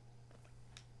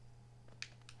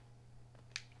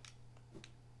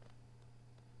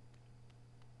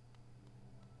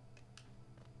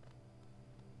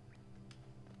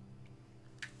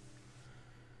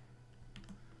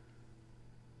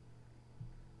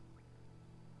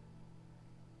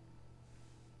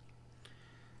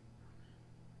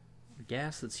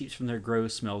 Gas that seeps from their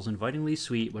growth smells invitingly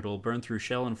sweet, but will burn through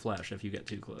shell and flesh if you get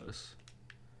too close.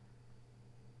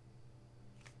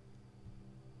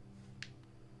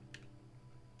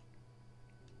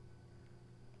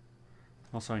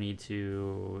 Also, I need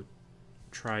to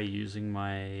try using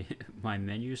my my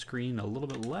menu screen a little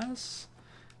bit less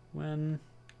when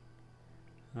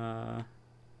I'm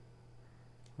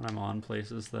on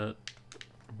places that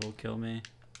will kill me.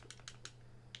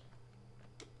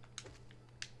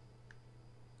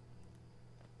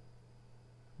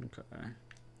 Okay,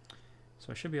 so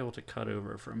I should be able to cut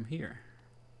over from here.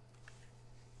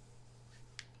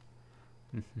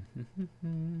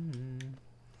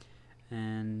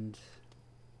 And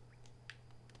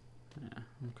yeah,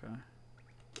 okay.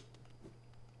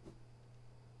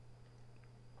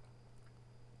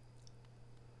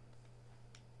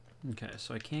 Okay,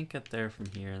 so I can't get there from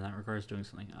here, and that requires doing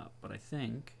something up, but I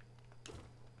think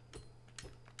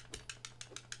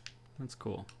that's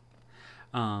cool.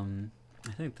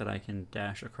 I think that I can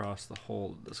dash across the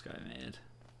hole that this guy made.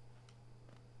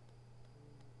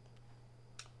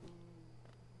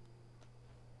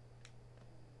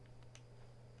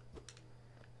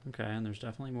 Okay, and there's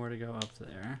definitely more to go up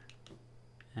there.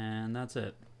 And that's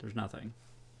it. There's nothing.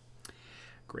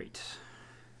 Great.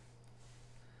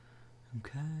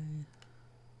 Okay.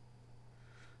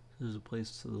 There's a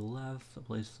place to the left, a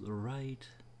place to the right.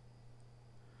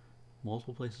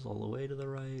 Multiple places all the way to the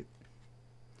right.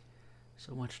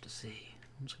 So much to see.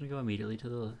 I'm just gonna go immediately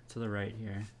to the right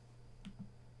here.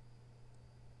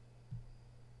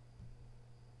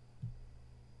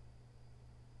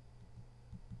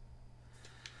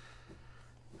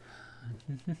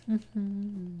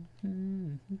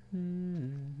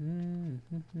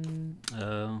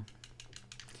 Oh,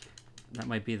 that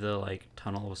might be the like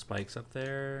tunnel of spikes up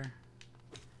there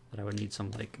that I would need some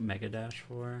like mega dash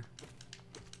for.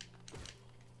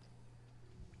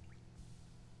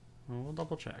 Well, we'll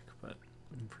double check, but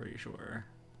I'm pretty sure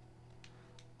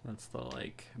that's the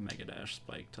like mega dash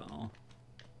spike tunnel.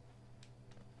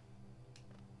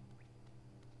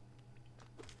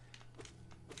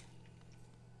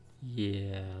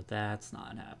 Yeah, that's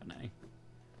not happening.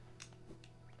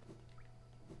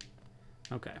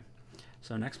 Okay,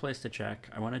 so next place to check.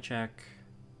 I want to check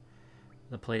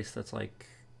the place that's like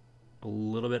a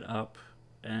little bit up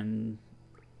and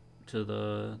to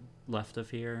the left of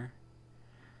here,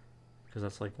 because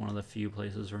that's like one of the few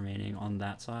places remaining on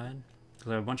that side,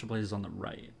 because I have a bunch of places on the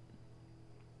right.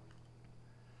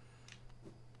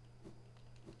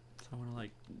 So I want to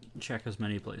like check as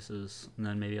many places, and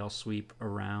then maybe I'll sweep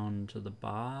around to the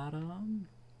bottom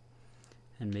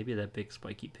and maybe that big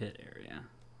spiky pit area,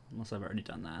 unless I've already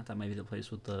done that. That might be the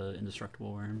place with the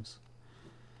indestructible worms,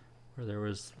 where there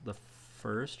was the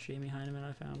first Jamie Heineman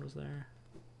I found was there.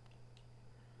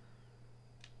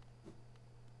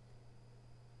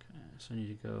 Okay, so I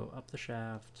need to go up the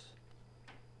shaft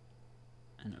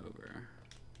and over.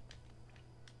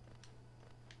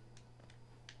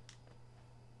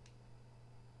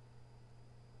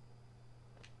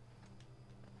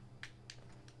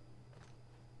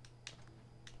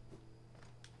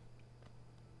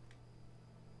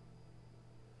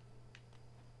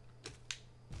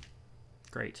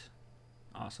 Great.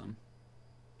 Awesome.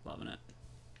 Loving it.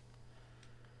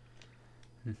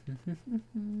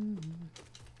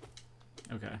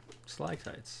 Okay,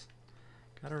 stalactites.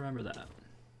 Gotta remember that.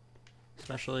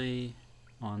 Especially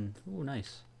on, ooh,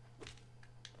 nice.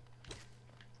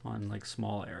 On like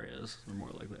small areas, they're more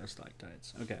likely to have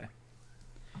stalactites. Okay.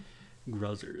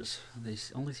 Gruzzers. They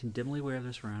only seem dimly aware of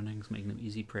their surroundings, making them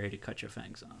easy prey to cut your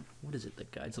fangs on. What is it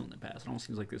that guides them in the past? It almost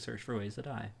seems like they search for ways to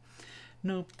die.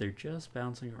 Nope, they're just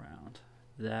bouncing around.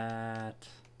 That...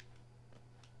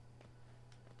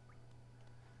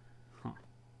 Huh.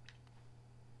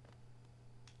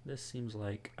 This seems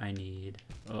like I need...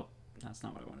 Oh, that's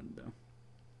not what I wanted to do.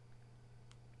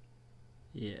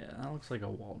 Yeah, that looks like a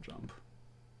wall jump.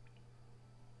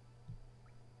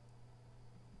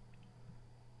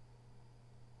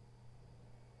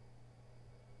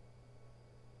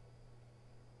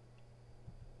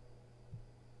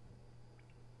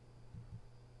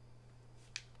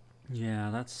 Yeah,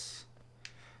 that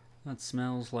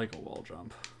smells like a wall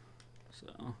jump. So,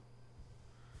 all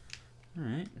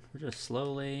right, we're just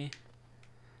slowly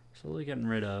getting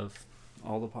rid of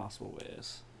all the possible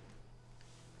ways.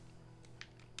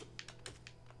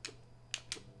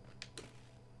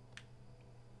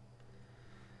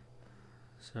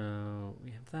 So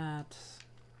we have that.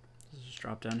 Let's just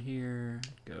drop down here,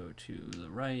 go to the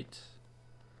right.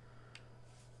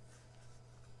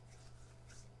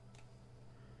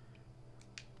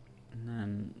 And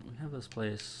then we have this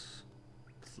place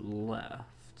to the left.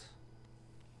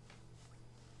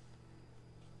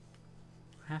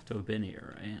 I have to have been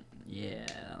here, right? Yeah,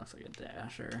 that looks like a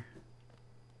dasher.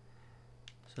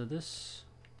 So this,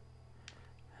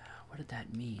 what did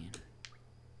that mean?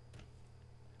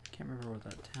 I can't remember what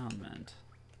that town meant.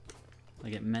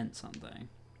 Like it meant something.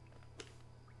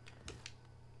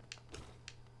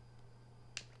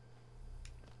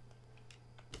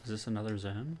 Is this another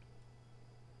zone?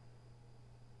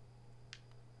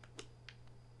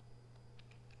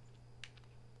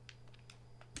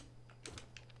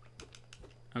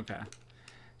 Okay,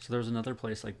 so there's another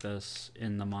place like this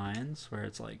in the mines where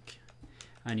it's like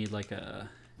I need like a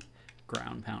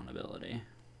ground pound ability.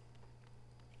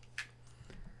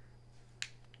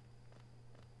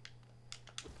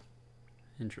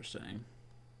 Interesting.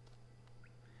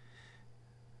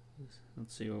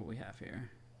 Let's see what we have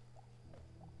here.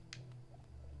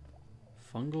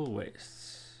 Fungal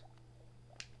wastes.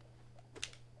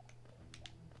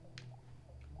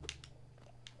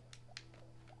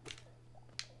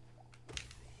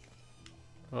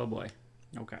 Oh boy.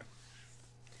 Okay.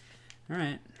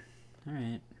 Alright.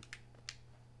 Alright.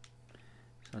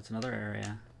 So that's another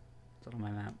area. Is that on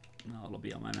my map? No, it'll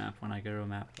be on my map when I go to a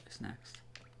map place next.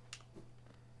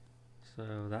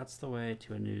 So that's the way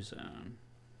to a new zone.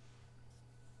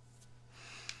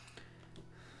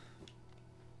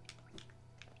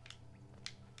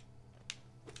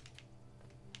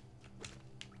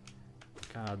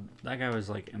 God, that guy was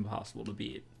like impossible to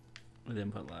beat with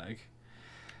input lag.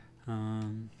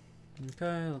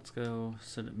 Okay, let's go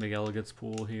sit at McElligot's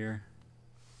pool here.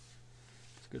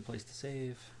 It's a good place to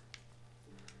save.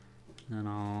 And then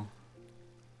I'll...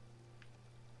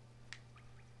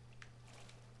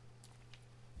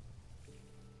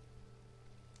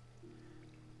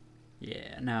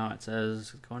 Yeah, now it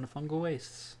says going to fungal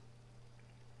wastes.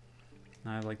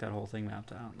 Now I have like that whole thing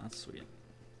mapped out. That's sweet.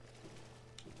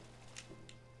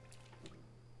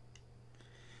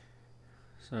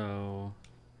 So...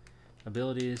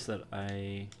 abilities that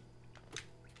I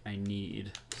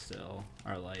need still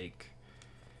are like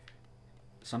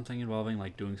something involving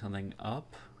like doing something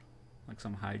up, like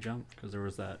some high jump, because there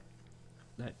was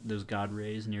those god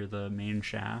rays near the main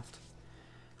shaft,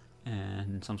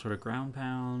 and some sort of ground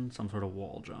pound, some sort of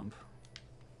wall jump.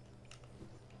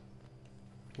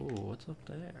 Ooh, what's up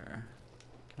there?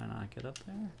 Can I not get up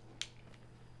there?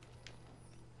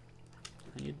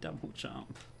 I need double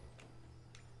jump.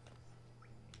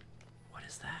 What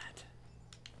is that?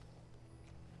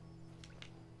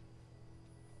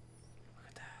 Look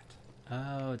at that.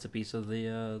 Oh, it's a piece of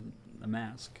the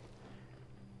mask.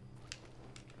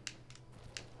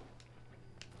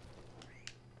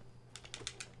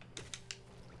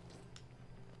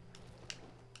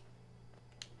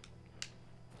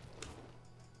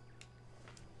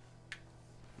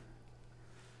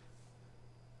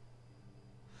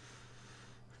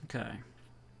 Okay.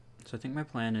 So I think my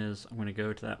plan is I'm going to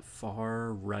go to that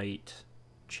far right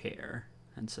chair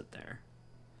and sit there.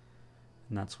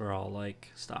 And that's where I'll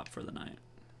like stop for the night.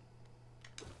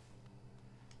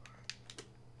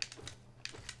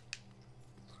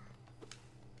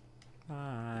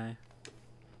 Bye.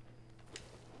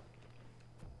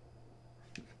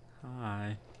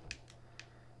 Hi.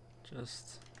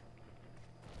 Just...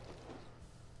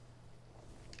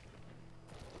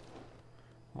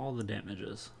 all the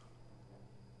damages.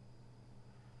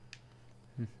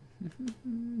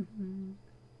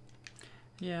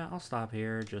 Yeah, I'll stop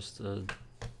here just to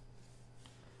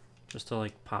Just to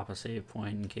like pop a save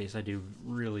point in case I do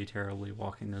really terribly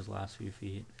walking those last few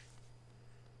feet.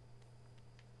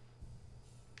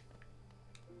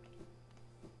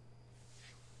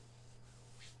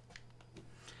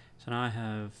 So now I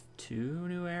have 2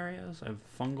 new areas. I have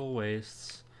Fungal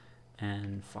Wastes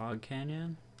and Fog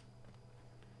Canyon.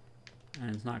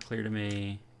 And it's not clear to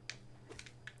me,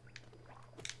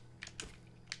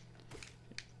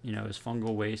 you know, is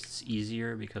Fungal Wastes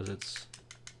easier because it's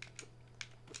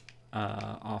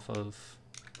off of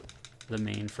the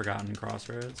main Forgotten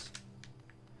Crossroads?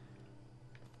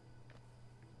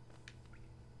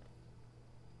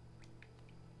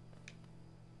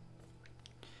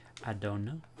 I don't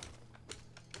know.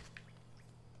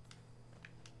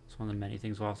 It's one of the many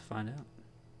things we'll have to find out.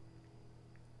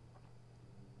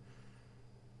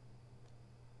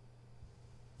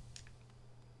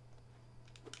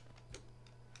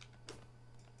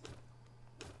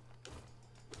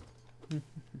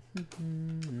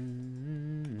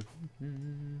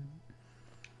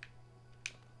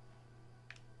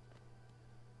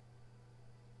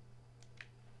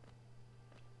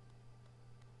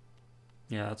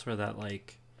 Yeah, that's where that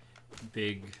like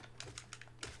big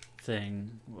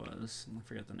thing was. I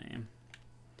forget the name.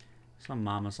 Some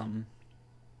mama something.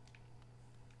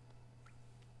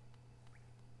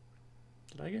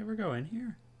 Did I ever go in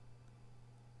here?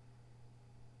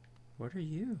 What are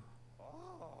you?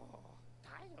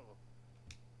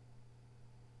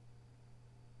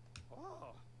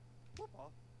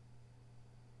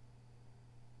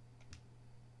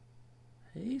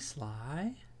 Hey,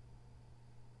 Sly.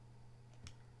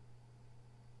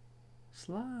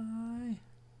 Sly.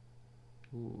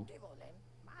 Ooh.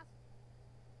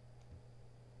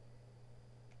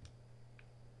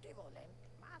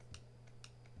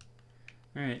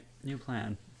 Alright, new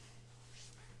plan.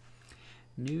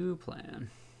 New plan.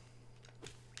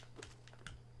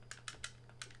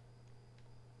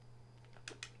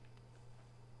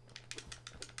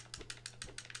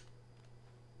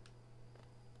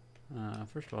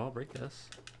 First of all, I'll break this.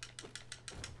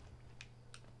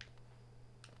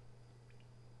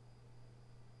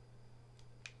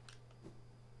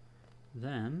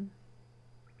 Then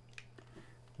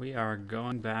we are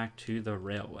going back to the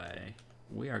railway.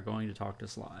 We are going to talk to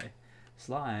Sly.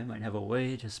 Sly might have a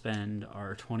way to spend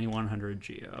our 2100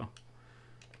 geo.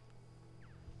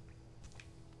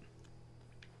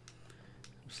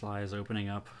 Sly is opening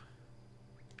up,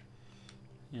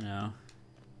 you know,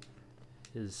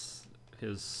 his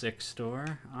 6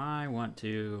 store. I want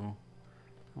to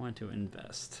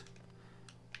invest.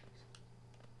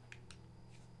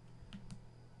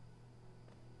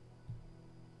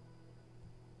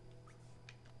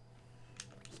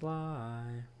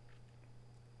 Sly.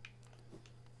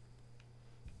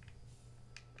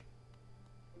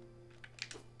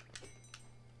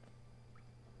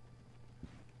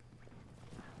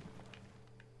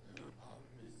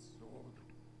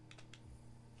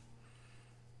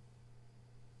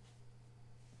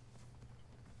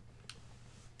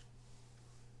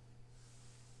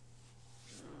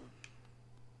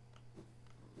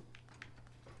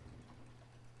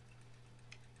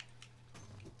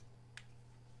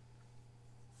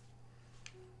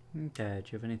 Okay, do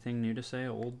you have anything new to say,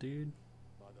 old dude?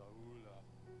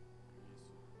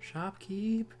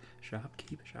 Shopkeep,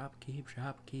 shopkeep, shopkeep,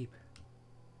 shopkeep.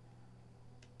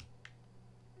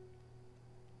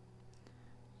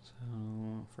 So,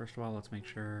 first of all, let's make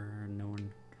sure no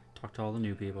one talk to all the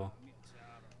new people.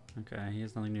 Okay, he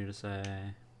has nothing new to say.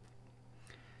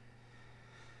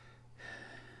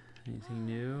 Anything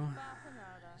new?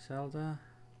 Zelda?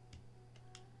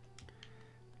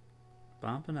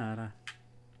 Bampanada.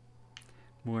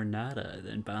 More nada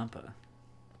than Bampa.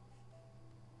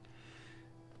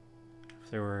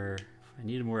 If I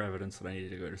needed more evidence that I needed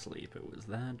to go to sleep, it was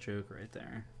that joke right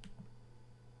there.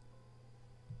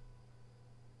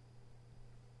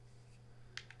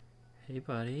 Hey,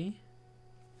 buddy.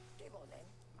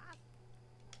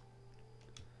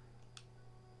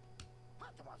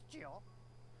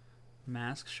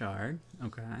 Mask shard,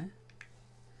 okay.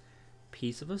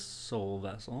 Piece of a soul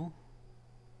vessel.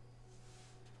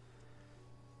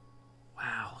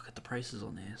 Wow, look at the prices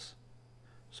on these.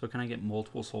 So can I get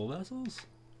multiple soul vessels?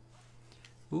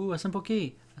 Ooh, a simple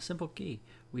key. A simple key.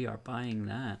 We are buying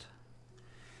that.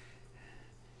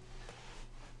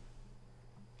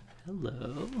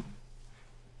 Hello.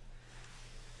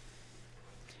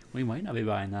 We might not be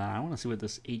buying that. I want to see what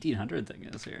this 1800 thing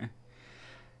is here.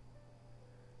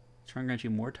 Try and grant you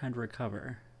more time to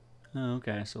recover. Oh,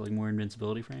 okay, so like more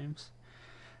invincibility frames.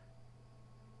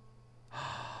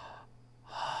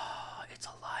 It's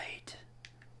a light.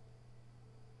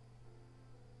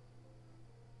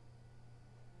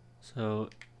 So,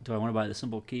 do I want to buy the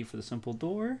simple key for the simple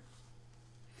door?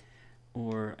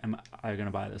 Or am I going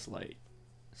to buy this light?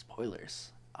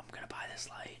 Spoilers. I'm going to buy this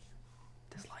light.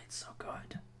 This light's so good.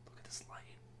 Look at this light.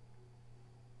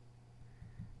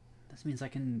 This means I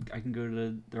can go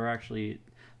to they're actually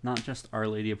not just Our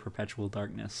Lady of Perpetual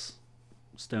Darkness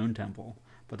Stone Temple,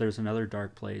 but there's another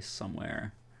dark place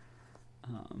somewhere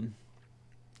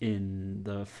in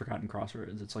the Forgotten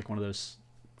Crossroads. It's like one of those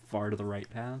far to the right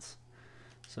paths.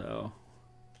 So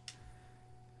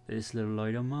this little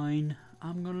light of mine,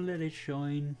 I'm gonna let it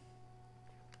shine.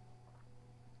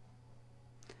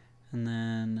 And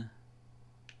then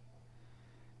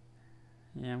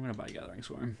yeah, I'm gonna buy Gathering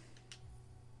Swarm.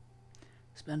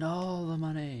 Spend all the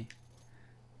money.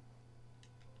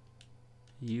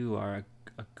 You are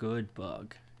a good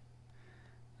bug.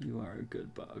 You are a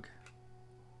good bug.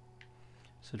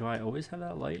 So do I always have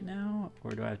that light now,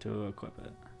 or do I have to equip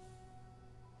it?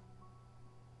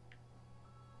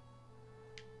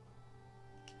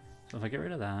 So if I get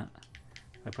rid of that,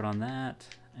 I put on that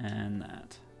and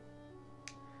that.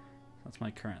 That's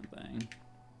my current thing.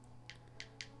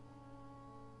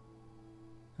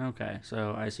 Okay,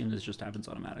 so I assume this just happens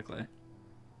automatically.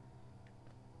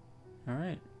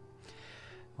 Alright.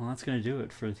 Well, that's going to do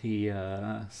it for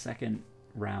the second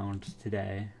round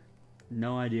today.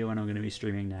 No idea when I'm going to be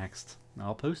streaming next.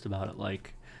 I'll post about it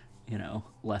like, you know,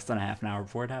 less than a half an hour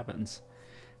before it happens.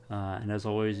 And as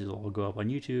always, it'll go up on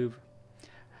YouTube.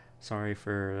 Sorry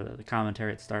for the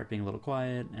commentary at the start being a little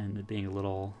quiet and it being a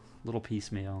little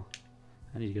piecemeal.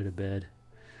 I need to go to bed.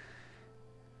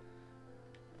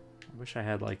 I wish I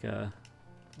had like a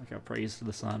praise to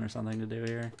the sun or something to do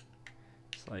here.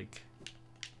 It's like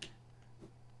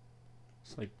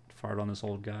fart on this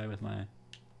old guy with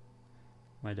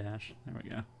my dash. There we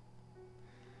go.